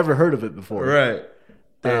to has never heard of it before. Right.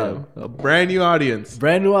 Damn. A brand new audience.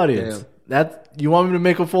 Brand new audience. Damn. You want me to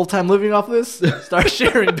make a full-time living off this? Start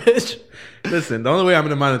sharing, bitch. Listen, the only way I'm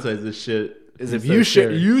going to monetize this shit is if you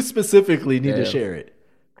share. You specifically need to share it.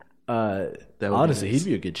 Honestly, he'd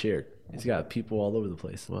be a good share. He's got people all over the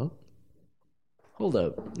place. Well, hold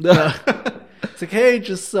up. It's like, hey,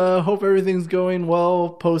 just hope everything's going well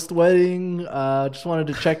post-wedding. Just wanted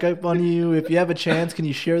to check up on you. If you have a chance, can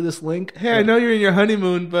you share this link? Hey, I know you're in your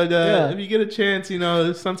honeymoon, but if you get a chance,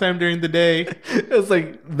 sometime during the day. It's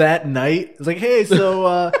like that night. It's like, hey,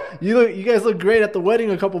 so you guys look great at the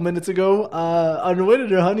wedding a couple minutes ago. On the way to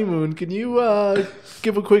your honeymoon, can you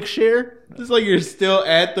give a quick share? It's like you're still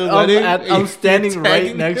at the wedding. I'm standing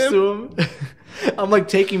right next him. to him. I'm like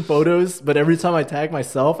taking photos, but every time I tag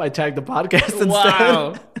myself, I tag the podcast instead.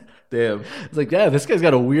 Wow. Damn. It's like, yeah, this guy's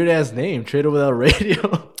got a weird ass name, Trader Without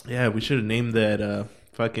Radio. Yeah, we should have named that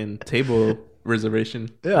fucking table reservation.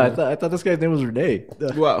 Yeah, I thought this guy's name was Renee.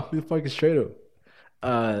 Wow. Who the fuck is Trader?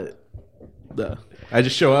 I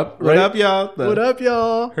just show up. What up, y'all? What up,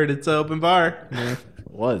 y'all? Heard it's an open bar. Yeah.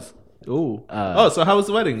 Was. Ooh. So how was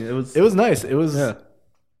the wedding? It was nice. It was. Yeah.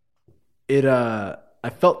 I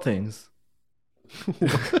felt things.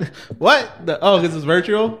 What? Because it's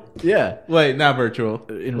virtual? Yeah. Wait, not virtual.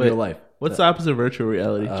 In real life. What's the opposite of virtual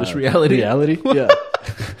reality? Just reality? Reality? Yeah.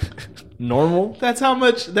 Normal? That's how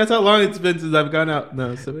long it's been since I've gone out.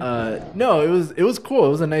 No, no, it was cool. It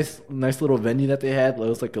was a nice little venue that they had. It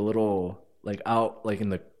was like a little like out like in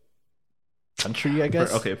the country, I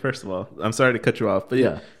guess. Okay, first of all, I'm sorry to cut you off, but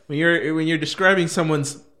yeah. When you're describing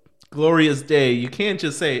someone's glorious day, you can't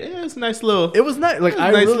just say it's a nice little. It was nice. Like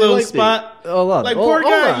I nice really little liked spot. It. Hold on. Like poor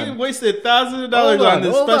guy, you wasted thousands of dollars on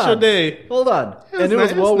this special day. Hold on, and it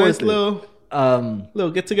was well worth it.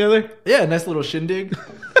 Little get together. Yeah, nice little shindig,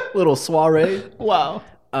 little soiree. Wow.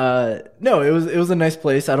 No, it was a nice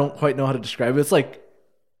place. I don't quite know how to describe it. It's like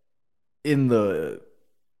in the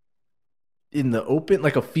open,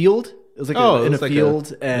 like a field. It was like in a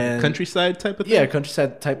field and countryside type of thing. Yeah,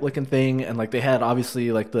 countryside type looking thing, and like they had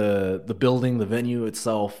obviously like the building, the venue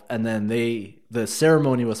itself, and then the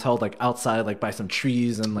ceremony was held like outside, like by some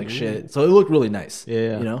trees and like shit. So it looked really nice.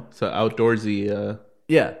 Yeah, so outdoorsy.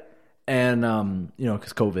 Yeah, and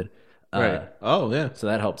because COVID. Right. Oh yeah. So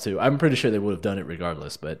that helped too. I'm pretty sure they would have done it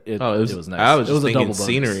regardless, but it was nice. I was just thinking a double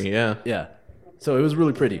scenery. Yeah. Yeah. So it was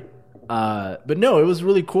really pretty. But no, it was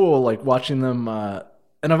really cool. Like watching them.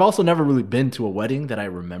 And I've also never really been to a wedding that I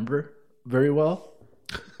remember very well.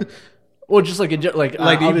 Well, just like do you black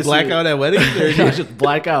out at weddings? Or I just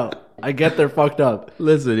black out. I get there fucked up.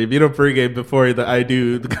 Listen, if you don't pregame before I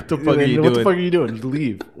do, what the fuck are you doing? What the fuck are you doing? Just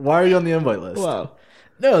leave. Why are you on the invite list? Wow.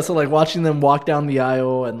 No, so like watching them walk down the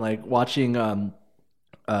aisle and like watching the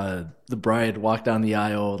bride walk down the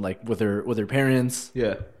aisle like with her parents.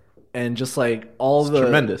 Yeah. And just like all the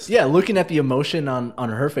tremendous. Yeah, looking at the emotion on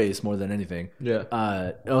her face more than anything. Yeah.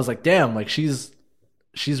 I was like, damn, like she's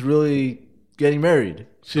really getting married.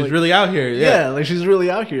 She's really out here. Yeah, like she's really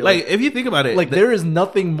out here. Like if you think about it, like there is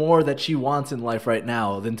nothing more that she wants in life right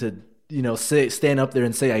now than to stand up there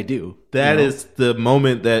and say I do. That is the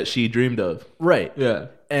moment that she dreamed of. Right. Yeah.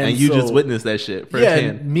 And you just witnessed that shit firsthand.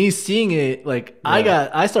 Yeah, and me seeing it, like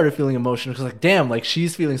I started feeling emotional because like damn, like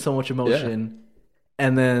she's feeling so much emotion. Yeah.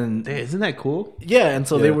 And then isn't that cool? Yeah, and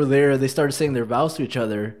so they were there. They started saying their vows to each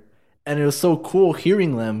other, and it was so cool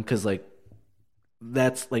hearing them because like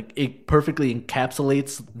that's like it perfectly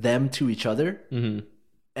encapsulates them to each other. Mm-hmm.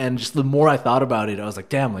 And just the more I thought about it, I was like,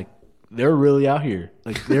 damn, like they're really out here.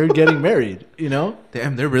 Like they're getting married,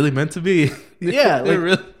 Damn, they're really meant to be. Yeah, like,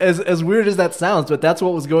 really... as weird as that sounds, but that's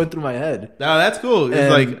what was going through my head. No, that's cool. It's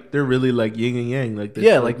like they're really like yin and yang. Like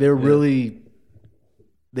like they're really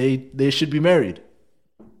they should be married.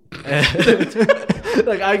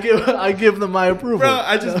 Like I give them my approval. Bro,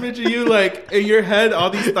 I just picture you like in your head all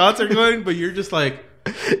these thoughts are going, but you're just like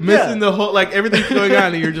missing the whole like everything's going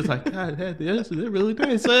on and you're just like, God, they're really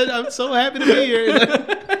nice. I'm so happy to be here.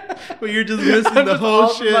 But you're just missing the whole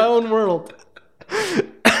shit. In my own world.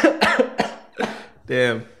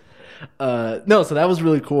 Damn. No, so that was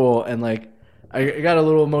really cool, and like I got a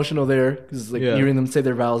little emotional there because like hearing them say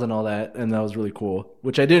their vows and all that, and that was really cool,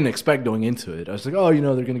 which I didn't expect going into it. I was like, oh,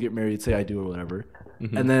 they're gonna get married, say I do or whatever.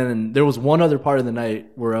 Mm-hmm. And then there was one other part of the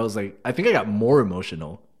night where I was like, I think I got more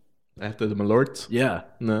emotional after the malorts. Yeah,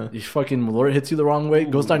 no, you fucking malort hits you the wrong way,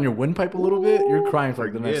 goes down your windpipe a little bit, you're crying for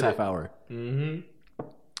like the next half hour. Mm-hmm.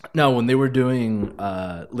 Now, when they were doing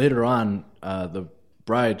later on, the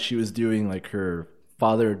bride, she was doing like her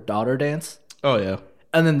father-daughter dance. Oh yeah.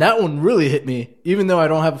 And then that one really hit me, even though I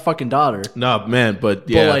don't have a fucking daughter. No, man, but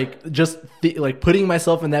yeah. But like, just like putting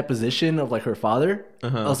myself in that position of like her father,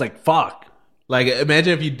 I was like, fuck. Like,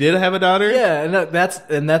 imagine if you did have a daughter. Yeah,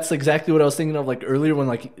 and that's exactly what I was thinking of like earlier when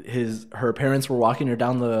like her parents were walking her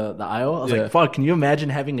down the aisle. I was like, fuck, can you imagine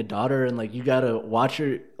having a daughter and like you gotta watch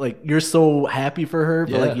her, like you're so happy for her,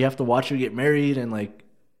 but like you have to watch her get married and like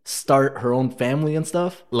start her own family and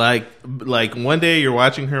stuff. Like one day you're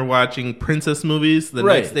watching her watching princess movies. The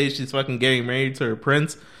Right. next day she's fucking getting married to her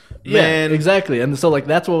prince. Yeah, Man. exactly. And so like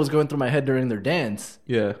that's what was going through my head during their dance.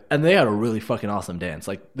 Yeah. And they had a really fucking awesome dance.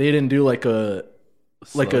 Like they didn't do like a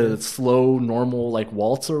slow normal like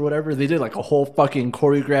waltz or whatever. They did like a whole fucking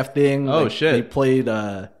choreographed thing. Oh, Like, shit. They played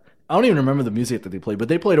I don't even remember the music that they played, but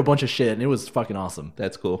they played a bunch of shit and it was fucking awesome.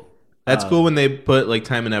 That's cool. That's cool when they put like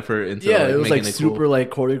time and effort into Yeah, it was making like it super cool. like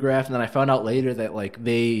choreographed, and then I found out later that like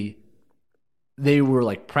they were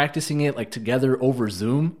like practicing it like together over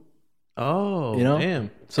Zoom. Oh, You know?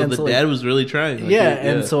 damn. So And the so, like- dad was really trying. Like, Yeah,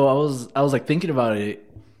 and so I was like thinking about it,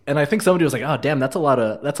 and I think somebody was like, "Oh, damn, that's a lot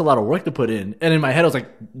of work to put in." And in my head, I was like,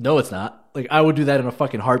 "No, it's not. Like, I would do that in a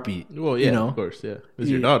fucking heartbeat." Well, yeah, you know? of course, yeah. It was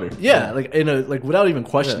your daughter. Yeah, like like without even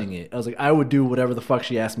questioning it, I was like, I would do whatever the fuck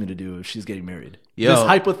she asked me to do if she's getting married. Yo. This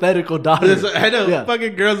hypothetical daughter. I know, Yeah.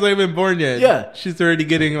 fucking girl's not even born yet. Yeah. She's already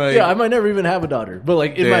getting like. Yeah, I might never even have a daughter, but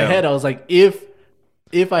like in my Damn. head, I was like,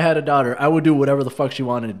 if I had a daughter, I would do whatever the fuck she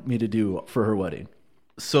wanted me to do for her wedding.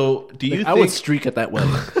 So do you Like, think I would streak at that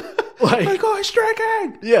wedding. like, going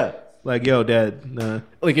striking? yeah. Like, yo, dad, nah.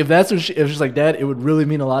 Like if that's what if she's like, Dad, it would really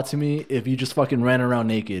mean a lot to me if you just fucking ran around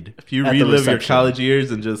naked. If you at the relive your reception. college years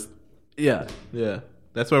and just Yeah. yeah,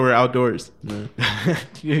 that's why we're outdoors. Nah.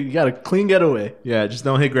 You got a clean getaway. Yeah, just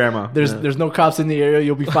don't hit grandma. There's Nah. there's no cops in the area,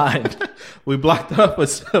 you'll be fine. We blocked up a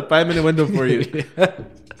 5-minute window for you.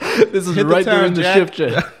 This is Hit the right during town, the Jack. shift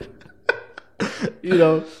check. You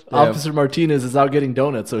know, Officer Martinez is out getting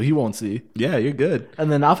donuts, so he won't see. Yeah, you're good.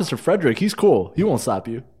 And then Officer Frederick, he's cool. He won't stop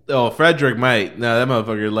you. Oh, Frederick might. No, that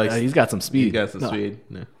motherfucker likes. He's got some speed. He got some No. speed.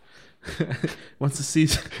 No. Want to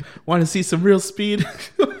see some real speed?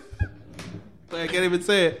 I can't even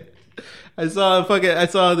say it. I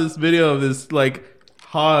saw this video of this like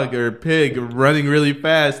hog or pig running really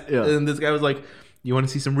fast, Yeah. and this guy was like, "You want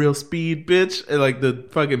to see some real speed, bitch?" And like the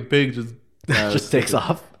fucking pig just Just takes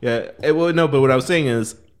off. Yeah. Well, no, but what I was saying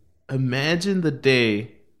is, imagine the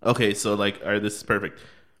day. Okay, so like, all right, this is perfect.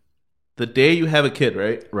 The day you have a kid,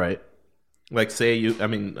 right? Right. Like, say you. I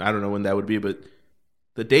mean, I don't know when that would be, but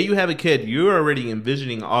the day you have a kid, you're already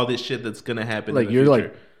envisioning all this shit that's gonna happen. Like in the you're future.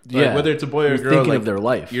 like, yeah, whether it's a boy or a you're girl, thinking like, of their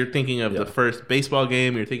life. You're thinking of the first baseball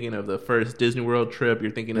game. You're thinking of the first Disney World trip.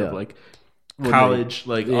 You're thinking Yeah. of like When college,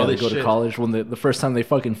 like Yeah, all they this go shit. to college when the first time they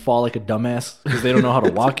fucking fall like a dumbass because they don't know how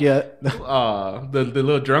to walk yet. The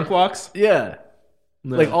little drunk walks. Yeah,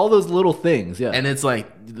 No. like all those little things. Yeah, And it's like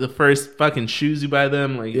the first fucking shoes you buy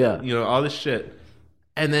them, like, Yeah. you know, all this shit.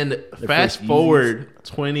 And then first fast Yeezys. forward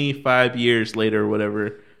 25 years later or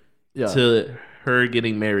whatever yeah. to her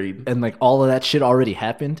getting married. And like all of that shit already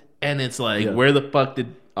happened. And it's like, Yeah. where the fuck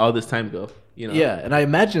did all this time go? You know? Yeah, and I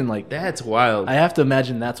imagine like That's wild. I have to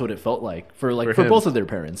imagine that's what it felt like for For him. both of their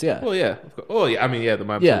parents. Yeah, well, yeah. Of course. Oh, yeah. I mean, yeah, the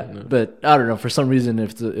mom. yeah, too, no. but I don't know. For some reason,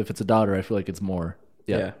 if it's a daughter, I feel like it's more.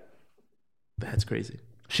 Yeah. Yeah. That's crazy.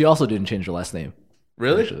 She also didn't change her last name.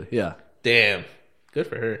 Really? Actually, yeah. Damn. Good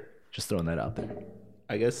for her. Just throwing that out there.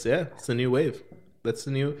 I guess, yeah. It's a new wave. That's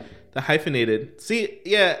the hyphenated. See,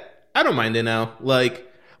 yeah, I don't mind it now. Like,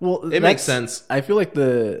 Well, it makes sense. I feel like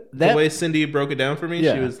the way Cindy broke it down for me,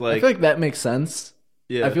 yeah, she was I like, feel like that makes sense.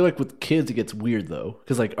 yeah. I feel like with kids it gets weird though,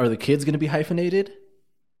 because like, are the kids going to be hyphenated?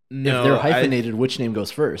 no, If they're hyphenated, which name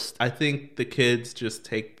goes first? I think the kids just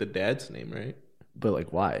take the dad's name, right? But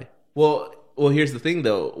like, why? Well, here's the thing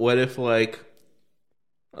though. What if like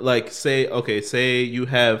say you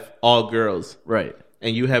have all girls Right.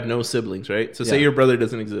 and you have no siblings, right? So say Yeah. your brother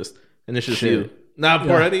doesn't exist and it's just Shit. you. Nah,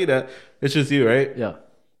 poor Yeah. Anita. It's just you, right? Yeah.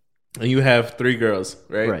 And you have 3 girls,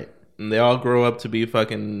 right? Right. And they all grow up to be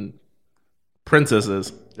fucking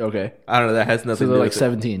princesses. Okay. I don't know. That has So nothing they're to do like with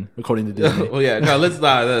 17 according to it. Disney. Well, yeah. No, let's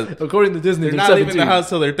not. According to Disney, They're they're not 17. leaving the house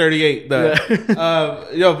till they're 38. Though.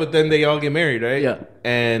 Yeah. But then they all get married, right? Yeah.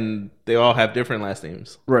 And they all have different last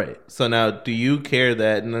names. Right. So now, do you care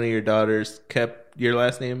that none of your daughters kept your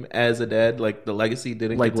last name as a dad? Like the legacy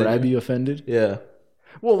didn't. Like, would I continue? be offended? Yeah.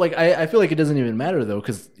 Well, like I feel like it doesn't even matter though,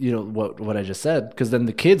 because you know what I just said. Because then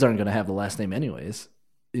the kids aren't going to have the last name anyways.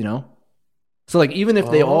 You know. So like, even if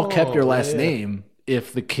they all kept your last yeah. name,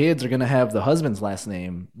 if the kids are going to have the husband's last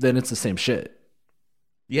name, then it's the same shit.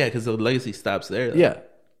 Yeah, because the legacy stops there. Though. Yeah.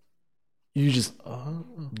 You just Oh.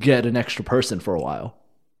 get an extra person for a while.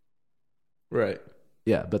 Right.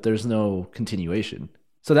 Yeah, but there's no continuation.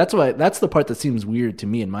 So that's the part that seems weird to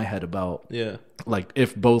me in my head about Yeah. like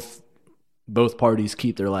if both parties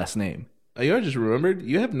keep their last name. Oh, you just remembered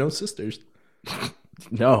you have no sisters,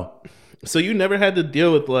 No. so you never had to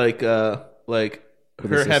deal with like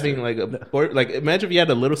her sister. having like a boy. Like, imagine if you had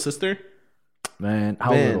a little sister. Man,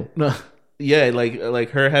 how Man. little? No. Yeah, like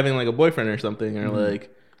her having like a boyfriend or something, or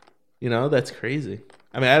like You know, that's crazy.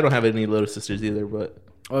 I mean, I don't have any little sisters either, but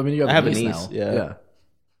Well, I mean, you have I have a niece niece. now. Yeah.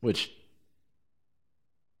 Which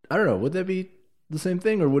I don't know. Would that be the same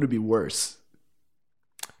thing, or would it be worse?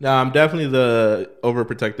 No, I'm definitely the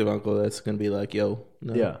overprotective uncle that's gonna be like, yo,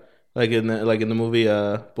 no. Yeah. Like in the movie,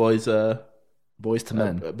 Boys Boys to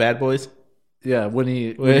Men. Bad Boys. Yeah, when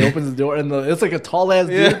he opens the door and it's like a tall ass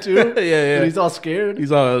dude too. Yeah. And he's all scared.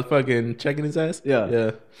 He's all fucking checking his ass.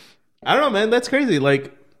 Yeah. I don't know, man. That's crazy.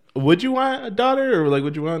 Like, would you want a daughter, or like,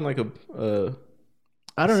 would you want like a?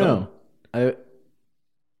 I don't know.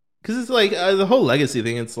 Because it's like the whole legacy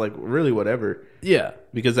thing. It's like really whatever. Yeah.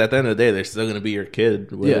 Because at the end of the day, they're still gonna be your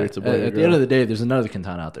kid, whether it's a boy or a girl. At the end of the day, there's another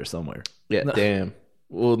Quintana out there somewhere. Yeah. Damn.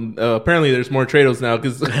 Well, apparently there's more Trados now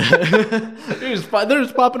because they're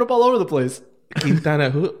just popping up all over the place.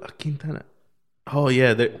 Quintana. Quintana. Oh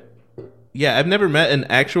yeah, yeah. I've never met an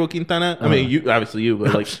actual Quintana. I mean, you obviously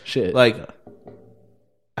but like shit. Like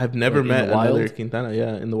I've never met wild? another Quintana.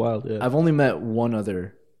 Yeah, in the wild. Yeah. I've only met one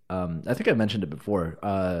other. I think I mentioned it before.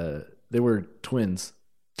 They were twins.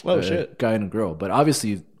 Oh shit. Guy and a girl. But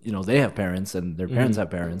obviously, you know, they have parents and their parents have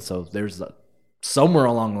parents. So there's somewhere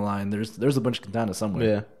along the line, there's a bunch of Quintana somewhere.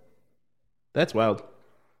 Yeah. That's wild.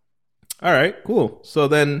 All right, cool. So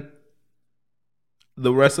then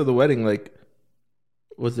the rest of the wedding, like,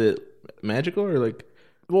 was it magical or like?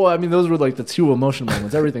 Well, I mean, those were like the two emotional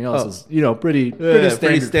moments. Everything else was, you know, pretty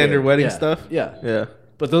standard wedding stuff. Yeah.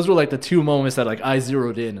 But those were like the two moments that like I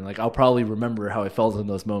zeroed in, and like I'll probably remember how I felt in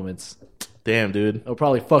those moments. Damn, dude. It'll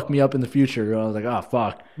probably fuck me up in the future. I was like, oh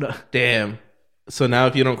fuck. Damn. So now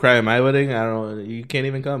if you don't cry at my wedding, I don't. You can't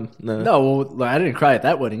even come. No, well, I didn't cry at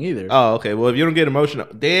that wedding either. Oh, okay. Well, if you don't get emotional,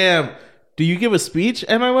 damn. Do you give a speech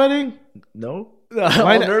at my wedding? No.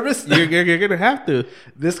 Why I'm nervous. You're gonna have to.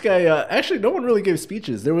 This guy, actually, no one really gave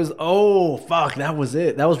speeches. There was, that was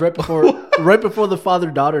it. That was right before the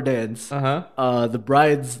father-daughter dance. The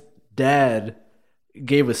bride's dad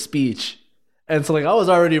gave a speech, and so like I was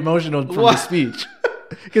already emotional from the speech,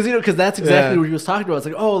 because that's exactly what he was talking about. It's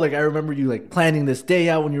like, oh, like I remember you like planning this day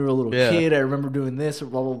out when you were a little kid. I remember doing this, or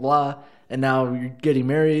blah blah blah, and now you're getting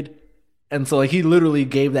married, and so like he literally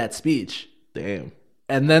gave that speech. Damn.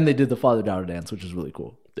 And then they did the father-daughter dance, which is really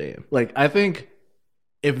cool. Damn. Like, I think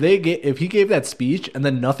if he gave that speech and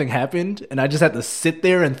then nothing happened and I just had to sit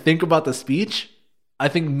there and think about the speech, I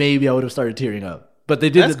think maybe I would have started tearing up. But they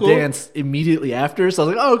did the dance immediately after, so I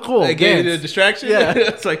was like, oh, cool. They gave you the distraction? Yeah.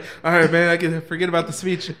 It's like, all right, man, I can forget about the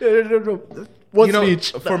speech. What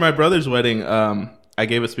speech? For my brother's wedding, I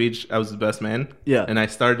gave a speech. I was the best man. Yeah. And I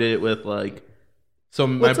started it with like, so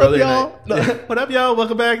my What's brother up, and I, what up, y'all?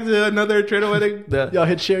 Welcome back to another Trado wedding. Y'all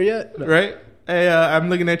hit share yet? No. Right? Hey, I'm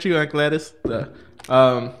looking at you, Aunt Gladys.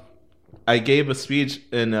 I gave a speech,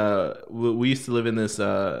 and we used to live in this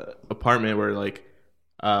apartment where like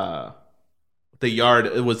the yard,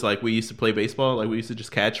 it was like we used to play baseball. Like we used to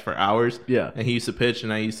just catch for hours. Yeah. And he used to pitch,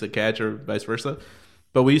 and I used to catch, or vice versa.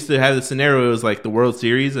 But we used to have the scenario. It was like the World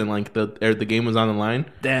Series, and like the game was on the line.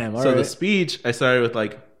 Damn. So the speech, I started with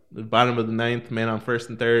like the bottom of the ninth, man on first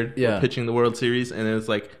and third, pitching the World Series, and it was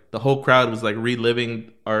like the whole crowd was like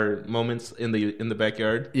reliving our moments in the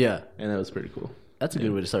backyard. Yeah, and that was pretty cool. That's a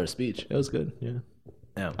good way to start a speech. It was good.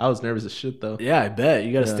 Yeah. I was nervous as shit though. Yeah, I bet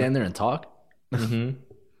you got to stand there and talk. Mm-hmm.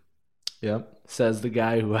 Yep. Says the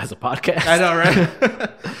guy who has a podcast. I know, right?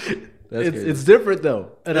 It's different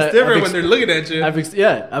though. And it's different when they're looking at you. I've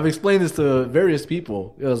explained this to various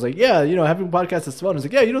people. I was like, yeah, you know, having a podcast is fun. It's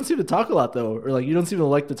like, yeah, you don't seem to talk a lot though, or like you don't seem to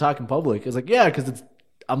like to talk in public. It's like, yeah, because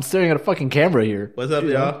I'm staring at a fucking camera here. What's up,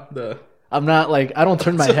 y'all? I'm not like, I don't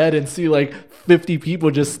turn my head and see like 50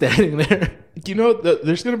 people just standing there. You know,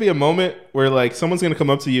 there's going to be a moment where like someone's going to come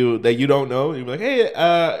up to you that you don't know. You'll be like, hey,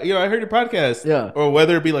 you know, I heard your podcast. Yeah. Or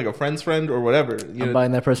whether it be like a friend's friend or whatever. I'm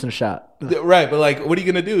buying that person a shot. Right. But like, what are you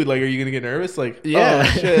going to do? Like, are you going to get nervous? Like, yeah.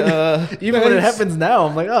 Oh, shit, even when it happens now,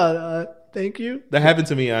 I'm like, thank you. That happened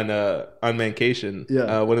to me on Mancation.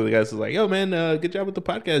 Yeah. One of the guys was like, yo, man, good job with the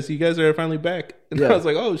podcast. You guys are finally back. And I was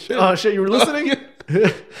like, oh, shit. Oh, shit, you were listening?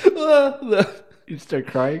 You start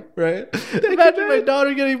crying. Right. Imagine my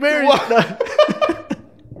daughter getting married.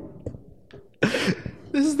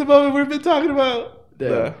 This is the moment we've been talking about.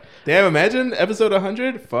 Damn, imagine episode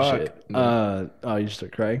 100. Fuck. Shit. You just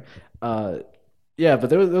start crying. Yeah, but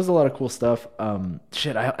there was a lot of cool stuff. I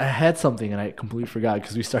had something and I completely forgot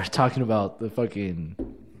because we started talking about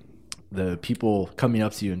the people coming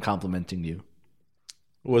up to you and complimenting you.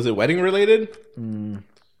 Was it wedding related?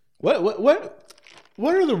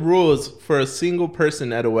 What are the rules for a single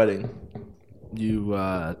person at a wedding? You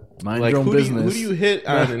mind your own business. Who do you hit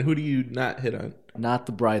on and who do you not hit on? Not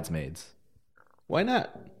the bridesmaids. Why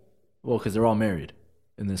not? Well, because they're all married.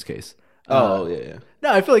 in this case. Yeah.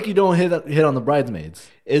 No, I feel like you don't hit on the bridesmaids.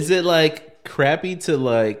 Is it like crappy to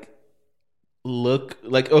like look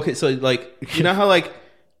like okay? So like you know how like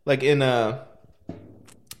in the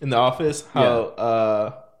office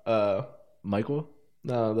how Michael?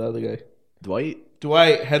 no, the other guy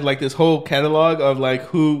Dwight had like this whole catalog of like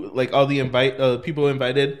who like all the people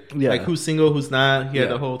invited, like who's single, who's not. He had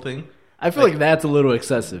the whole thing. I feel like that's a little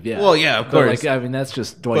excessive. Yeah. Well, yeah, of course. Like, I mean, that's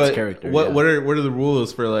just Dwight's character. What are the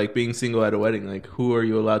rules for like being single at a wedding? Like, who are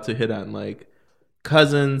you allowed to hit on? Like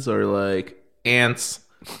cousins or like aunts?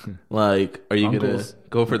 Like, are you Uncles? gonna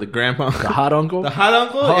go for the grandpa, The hot uncle? the hot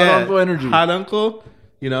uncle, Uncle energy. hot uncle?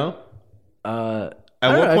 You know. At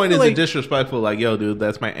what point is it disrespectful? Like, yo, dude,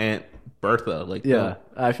 that's my aunt Bertha. Like, yeah,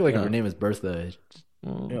 I feel like if her name is Bertha,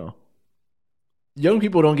 you know, young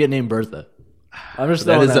people don't get named Bertha. I'm just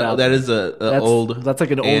throwing that is old. That's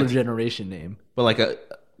like an aunt. older generation name. But like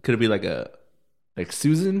could it be like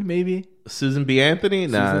Susan maybe? Susan B. Anthony?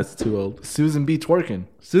 Nah, that's too old. Susan B. Twerking.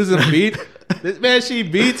 Susan B. This man, she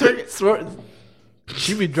be twerking.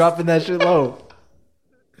 She be dropping that shit low.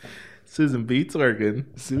 Susan B. twerking.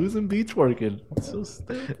 Susan B. twerking. So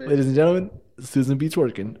stupid. Ladies and gentlemen, Susan B.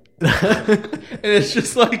 twerking. And it's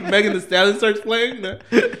just like Megan Thee Stallion starts playing.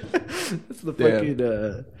 That's the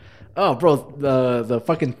fucking. Oh, bro, the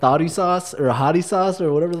fucking thotty sauce or hottie sauce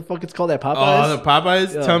or whatever the fuck it's called at Popeyes. Oh, the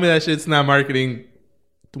Popeyes? Yeah. Tell me that shit's not marketing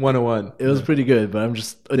 101. It was pretty good, but I'm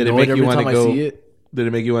just annoyed every time I see it. Did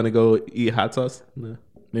it make you want to go eat hot sauce? No.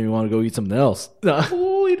 Made me want to go eat something else.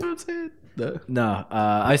 Oh, you know what I'm saying? No,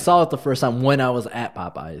 I saw it the first time when I was at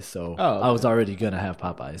Popeyes, so I was already gonna have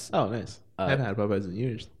Popeyes. Oh, nice. I haven't had Popeyes in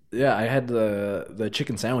years. Yeah, I had the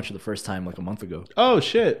chicken sandwich for the first time like a month ago. Oh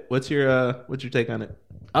shit! What's your take on it?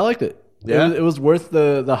 I liked it. Yeah, it was worth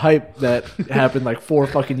the hype that happened like 4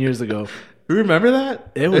 fucking years ago. You remember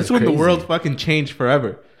that? That's when the world fucking changed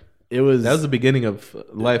forever. That was the beginning of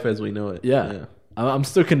life as we know it. Yeah. I'm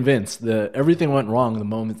still convinced that everything went wrong the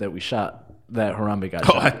moment that we shot that Harambe got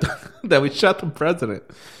shot. That we shot the president.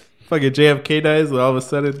 Fucking JFK dies, and all of a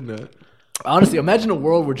sudden. Honestly, imagine a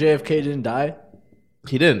world where JFK didn't die.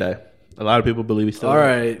 He didn't die. A lot of people believe he still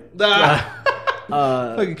died. All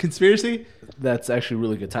right. Fucking conspiracy? That's actually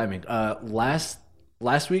really good timing. Last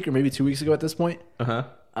week or maybe 2 weeks ago at this point, there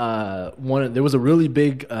was a really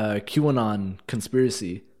big QAnon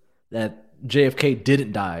conspiracy that JFK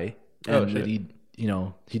didn't die and that he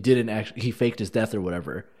didn't actually, he faked his death or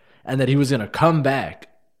whatever, and that he was gonna come back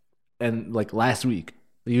and like last week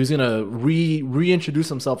he was gonna reintroduce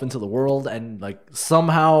himself into the world and like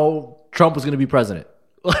somehow Trump was gonna be president.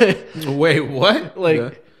 Wait, what?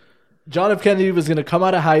 John F. Kennedy was gonna come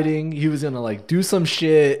out of hiding. He was gonna like do some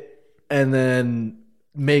shit and then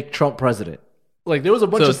make Trump president. Like there was a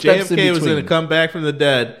bunch of steps JFK in between. Was gonna come back from the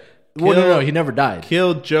dead. No, he never died.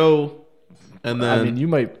 Killed Joe. And then, I mean, you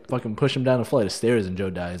might fucking push him down a flight of stairs and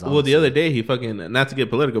Joe dies. Honestly. Well, the other day he fucking, not to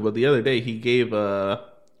get political, but the other day he gave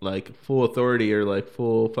like full authority or like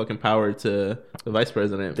full fucking power to the vice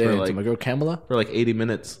president to my girl Kamala for like 80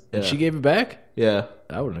 minutes. And she gave it back? Yeah.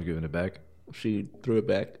 I wouldn't have given it back. She threw it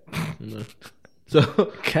back. So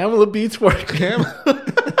Kamala beats work.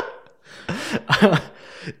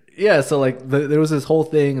 Yeah, so like there was this whole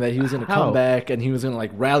thing that he was going to come back and he was going to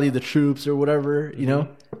like rally the troops or whatever, you know?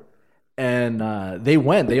 And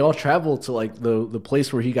they all traveled to like the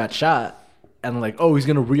place where he got shot and like, oh, he's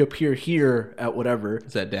going to reappear here at whatever.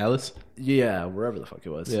 Is that Dallas? Yeah, wherever the fuck it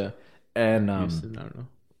was. Yeah. And Houston, I don't know.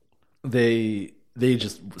 They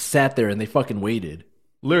just sat there and they fucking waited.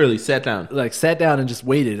 Literally sat down. Like sat down and just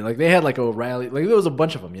waited. And like they had like a rally, like there was a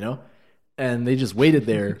bunch of them, you know? And they just waited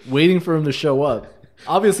there waiting for him to show up.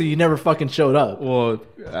 Obviously, he never fucking showed up. Well,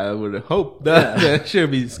 I would hope that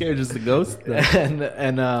should be scared, just a ghost.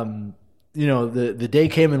 And you know, the day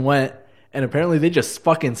came and went, and apparently they just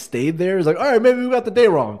fucking stayed there. It's like, all right, maybe we got the day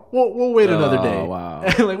wrong. We'll wait another day. Wow.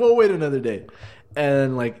 And like we'll wait another day.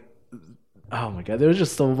 And like, oh my god, there was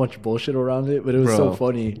just so much bullshit around it, but it was so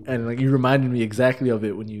funny. And like, you reminded me exactly of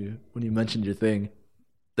it when you mentioned your thing.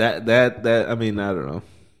 That I mean, I don't know.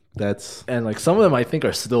 And like some of them I think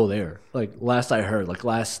are still there. Like last I heard, like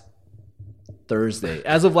last Thursday.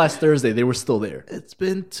 As of last Thursday, they were still there. It's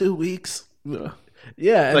been 2 weeks.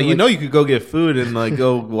 Yeah. Like you know you could go get food and like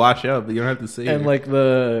go wash up, but you don't have to see it. And like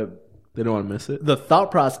they don't want to miss it. The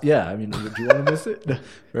thought process, yeah. I mean, would you want to miss it?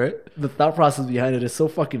 Right? The thought process behind it is so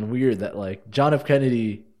fucking weird that like John F.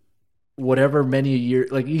 Kennedy, whatever many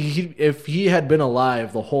years, like if he had been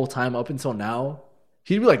alive the whole time up until now,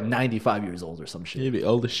 he'd be like 95 years old or some shit. He'd be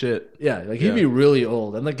old as shit. Yeah, like he'd be really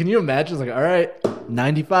old. And like, can you imagine? It's like, all right,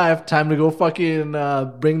 95, time to go fucking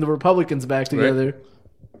bring the Republicans back together.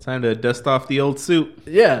 Right. Time to dust off the old suit.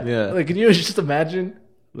 Yeah. Yeah. Like, can you just imagine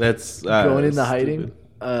That's going into stupid. hiding?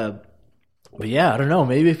 But yeah, I don't know.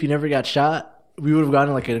 Maybe if you never got shot, we would have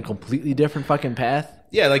gone like in a completely different fucking path.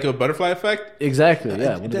 Yeah, like a butterfly effect. Exactly.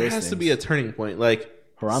 Yeah. There has to be a turning point. Like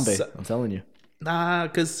Harambe. I'm telling you. Nah,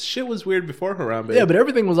 because shit was weird before Harambe. Yeah, but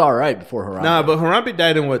everything was all right before Harambe. Nah, but Harambe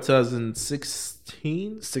died in what,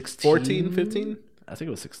 2016? 16? 14, 15? I think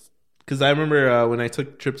it was 16. Because I remember when I took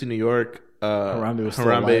a trip to New York, Harambe was still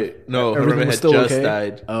alive? No, Everything Harambe was had still just okay?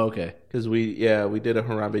 died. Oh, okay. Because we did a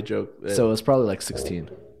Harambe joke. So it was probably like 16.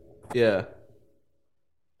 Yeah.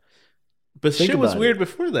 But Think shit was about weird it.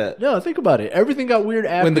 before that. No, think about it. Everything got weird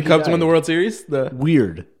after When the he Cubs died. won the World Series?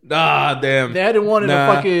 Weird. Damn. They hadn't won in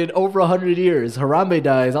Nah. a fucking over 100 years. Harambe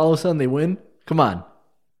dies. All of a sudden they win. Come on.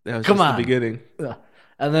 That was Come just on. the beginning.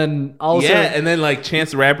 And then all of a Yeah, sudden, and then like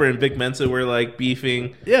Chance the Rapper and Vic Mensa were like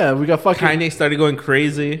beefing. yeah, we got fucking Kanye started going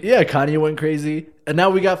crazy. Yeah, Kanye went crazy. And now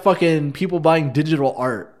we got fucking people buying digital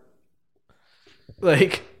art.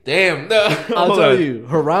 Like, Damn. No. I'll Hold tell on. you,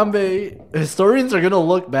 Harambe, historians are going to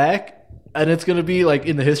look back and it's going to be like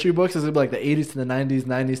in the history books, it's going to be like the 80s to the 90s,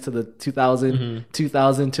 90s to the 2000,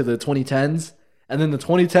 2000 to the 2010s. And then the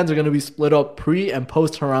 2010s are going to be split up pre and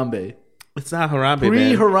post Harambe. It's not Harambe, Pre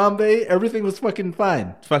man. Harambe, everything was fucking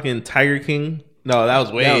fine. Fucking Tiger King. No, that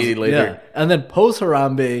was way That was- later. yeah. And then post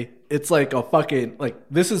Harambe, it's like a fucking, like,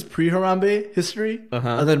 this is pre Harambe history.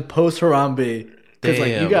 Uh-huh. And then post Harambe, because like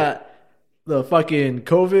you Damn. got the fucking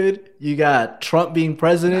COVID, you got Trump being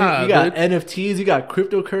president, Nah, you got dude. NFTs, you got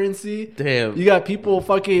cryptocurrency, Damn. you got people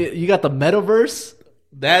fucking, you got the metaverse,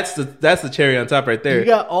 That's the cherry on top right there. you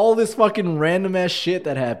got all this fucking random ass shit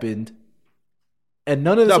that happened. And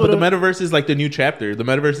none of this No, but the would've- metaverse is like the new chapter. The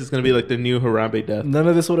metaverse is going to be like the new Harambe death. none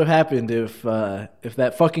of this would have happened if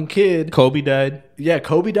that fucking kid, Kobe died. yeah,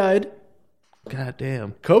 Kobe died. God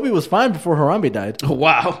damn. Kobe was fine before Harambe died.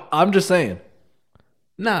 Wow. I'm just saying.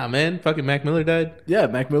 Nah, man. Fucking Mac Miller died. Yeah,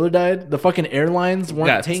 Mac Miller died. The fucking airlines weren't We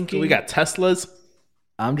got, tanking. we got Teslas.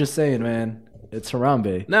 I'm just saying, man. It's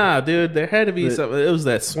Harambe. Nah, dude. There had to be But- something. It was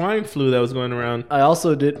that swine flu that was going around. I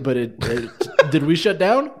also did, but it did we shut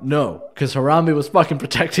down? No, because Harambe was fucking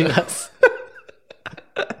protecting us.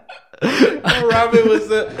 Harambe was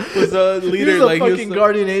a leader. He was a like he fucking was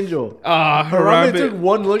guardian angel. Harambe. Harambe took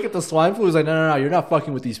one look at the swine flu. He was like, no, you're not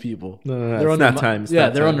fucking with these people. No, They're it's under not my- time. It's yeah,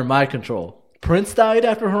 not they're time. under my control. Prince died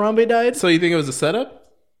after Harambe died. So you think it was a setup?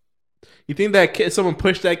 You think that kid? Someone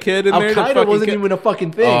pushed that kid in Al there? to Qaeda fucking wasn't kill- even a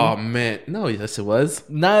fucking thing. Oh man, no, yes it was.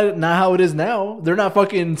 Not how it is now. They're not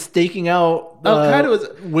fucking staking out. Al Qaeda was.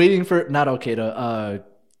 waiting for not Al Qaeda.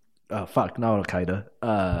 Fuck, not Al Qaeda.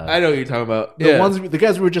 I know what you're talking about. The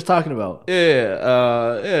guys we were just talking about.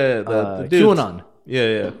 The dudes. QAnon.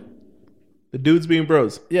 Yeah. The dudes being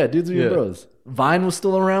bros. Yeah, dudes being Yeah. bros. Vine was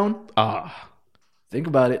still around. Ah, Think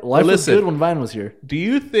about it. Life was listen. good when Vine was here. do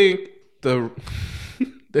you think the?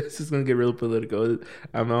 This is gonna get real political.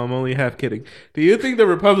 I'm only half kidding. Do you think the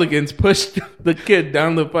Republicans pushed the kid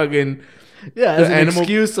down the fucking? Yeah, as The an animal-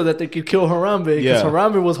 excuse so that they could kill Harambe because Yeah.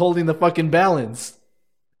 Harambe was holding the fucking balance.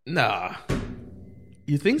 Nah.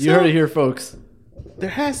 You think so? You heard it here, folks. There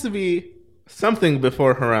has to be something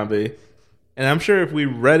before Harambe, and I'm sure if we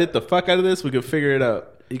read it the fuck out of this, we could figure it out.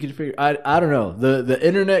 You could figure. I don't know. The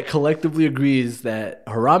internet collectively agrees that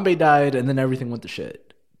Harambe died and then everything went to shit.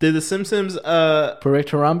 Did the Simpsons? Correct,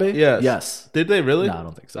 Harambe? Yes. Yes. Did they really? No, I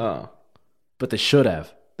don't think so. Oh, But they should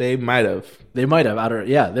have. they might have. They might have.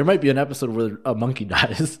 There might be an episode where a monkey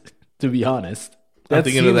dies. To be honest, I'm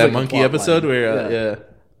thinking of seems that like a monkey plot episode line. where, yeah,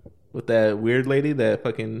 with that weird lady that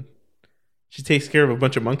fucking she takes care of a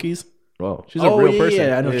bunch of monkeys. Whoa. She's a real yeah, person.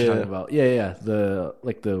 Yeah, I know what Yeah. you're talking about. Yeah.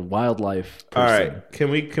 The wildlife person. All right, can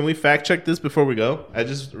we fact check this before we go? I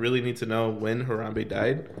just really need to know when Harambe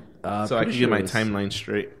died, so I pretty can sure get my it was- timeline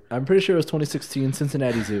straight. I'm pretty sure it was 2016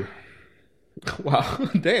 Cincinnati Zoo. Wow,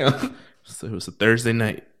 damn! So it was a Thursday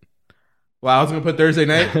night. Wow, I was gonna put Thursday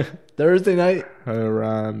night. Thursday night.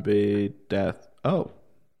 Harambe death. Oh,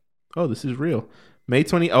 this is real. May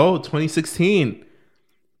 2016.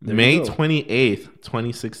 There you May go. 28th,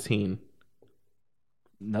 2016.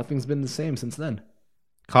 Nothing's been the same since then.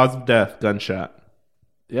 Cause of death, gunshot.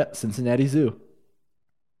 Yeah, Cincinnati Zoo.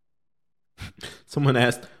 Someone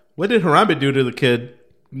asked, what did Harambe do to the kid?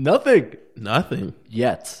 Nothing Nothing.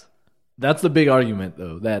 yet. That's the big argument,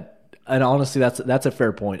 though. And honestly, that's a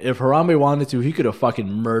fair point. If Harambe wanted to, he could have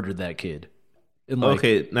fucking murdered that kid in like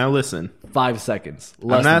Okay, now listen. 5 seconds.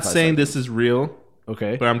 I'm not saying this is real,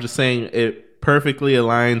 Okay. but I'm just saying it perfectly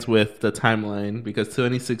aligns with the timeline because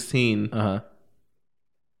 2016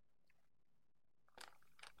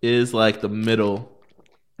 is like the middle,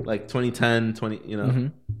 like 2010,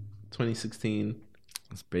 2016.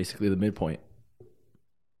 It's basically the midpoint.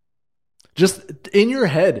 Just in your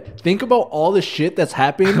head, think about all the shit that's I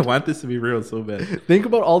happened. want this to be real so bad. Think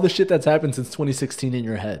about all the shit that's happened since 2016 in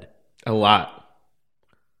your head. A lot.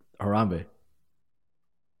 Harambe.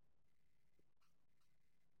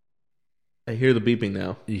 I hear the beeping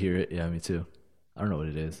now. You hear it? Yeah, me too. I don't know what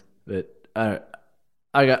it is, but I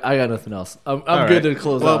got nothing else. I'm good to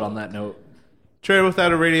close out on that note. Trailer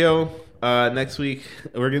Without a Radio. Next week,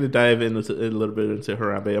 we're going to dive in a little bit into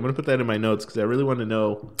Harambe. I'm going to put that in my notes because I really want to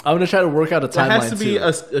know. I'm going to try to work out a timeline. There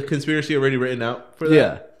has to be a conspiracy already written out for that.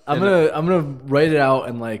 Yeah. I'm gonna write it out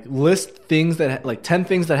and like list things that like 10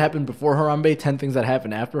 things that happened before Harambe, 10 things that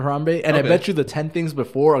happened after Harambe, and I bet you the 10 things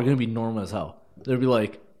before are gonna be normal as hell. They'll be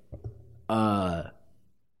like,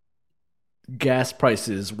 gas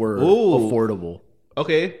prices were affordable.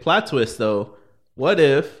 Okay, plot twist though. What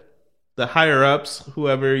if the higher ups,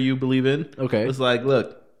 whoever you believe in, was like,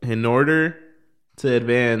 look, in order to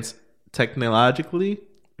advance technologically,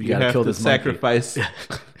 you gotta have kill to this sacrifice.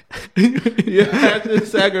 You have to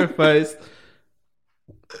sacrifice.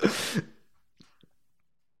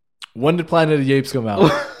 When did Planet of the Apes come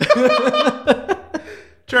out?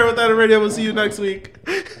 Trailer Without a Radio. We'll see you next week.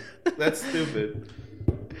 That's stupid.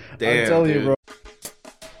 Damn, I'm telling you, bro.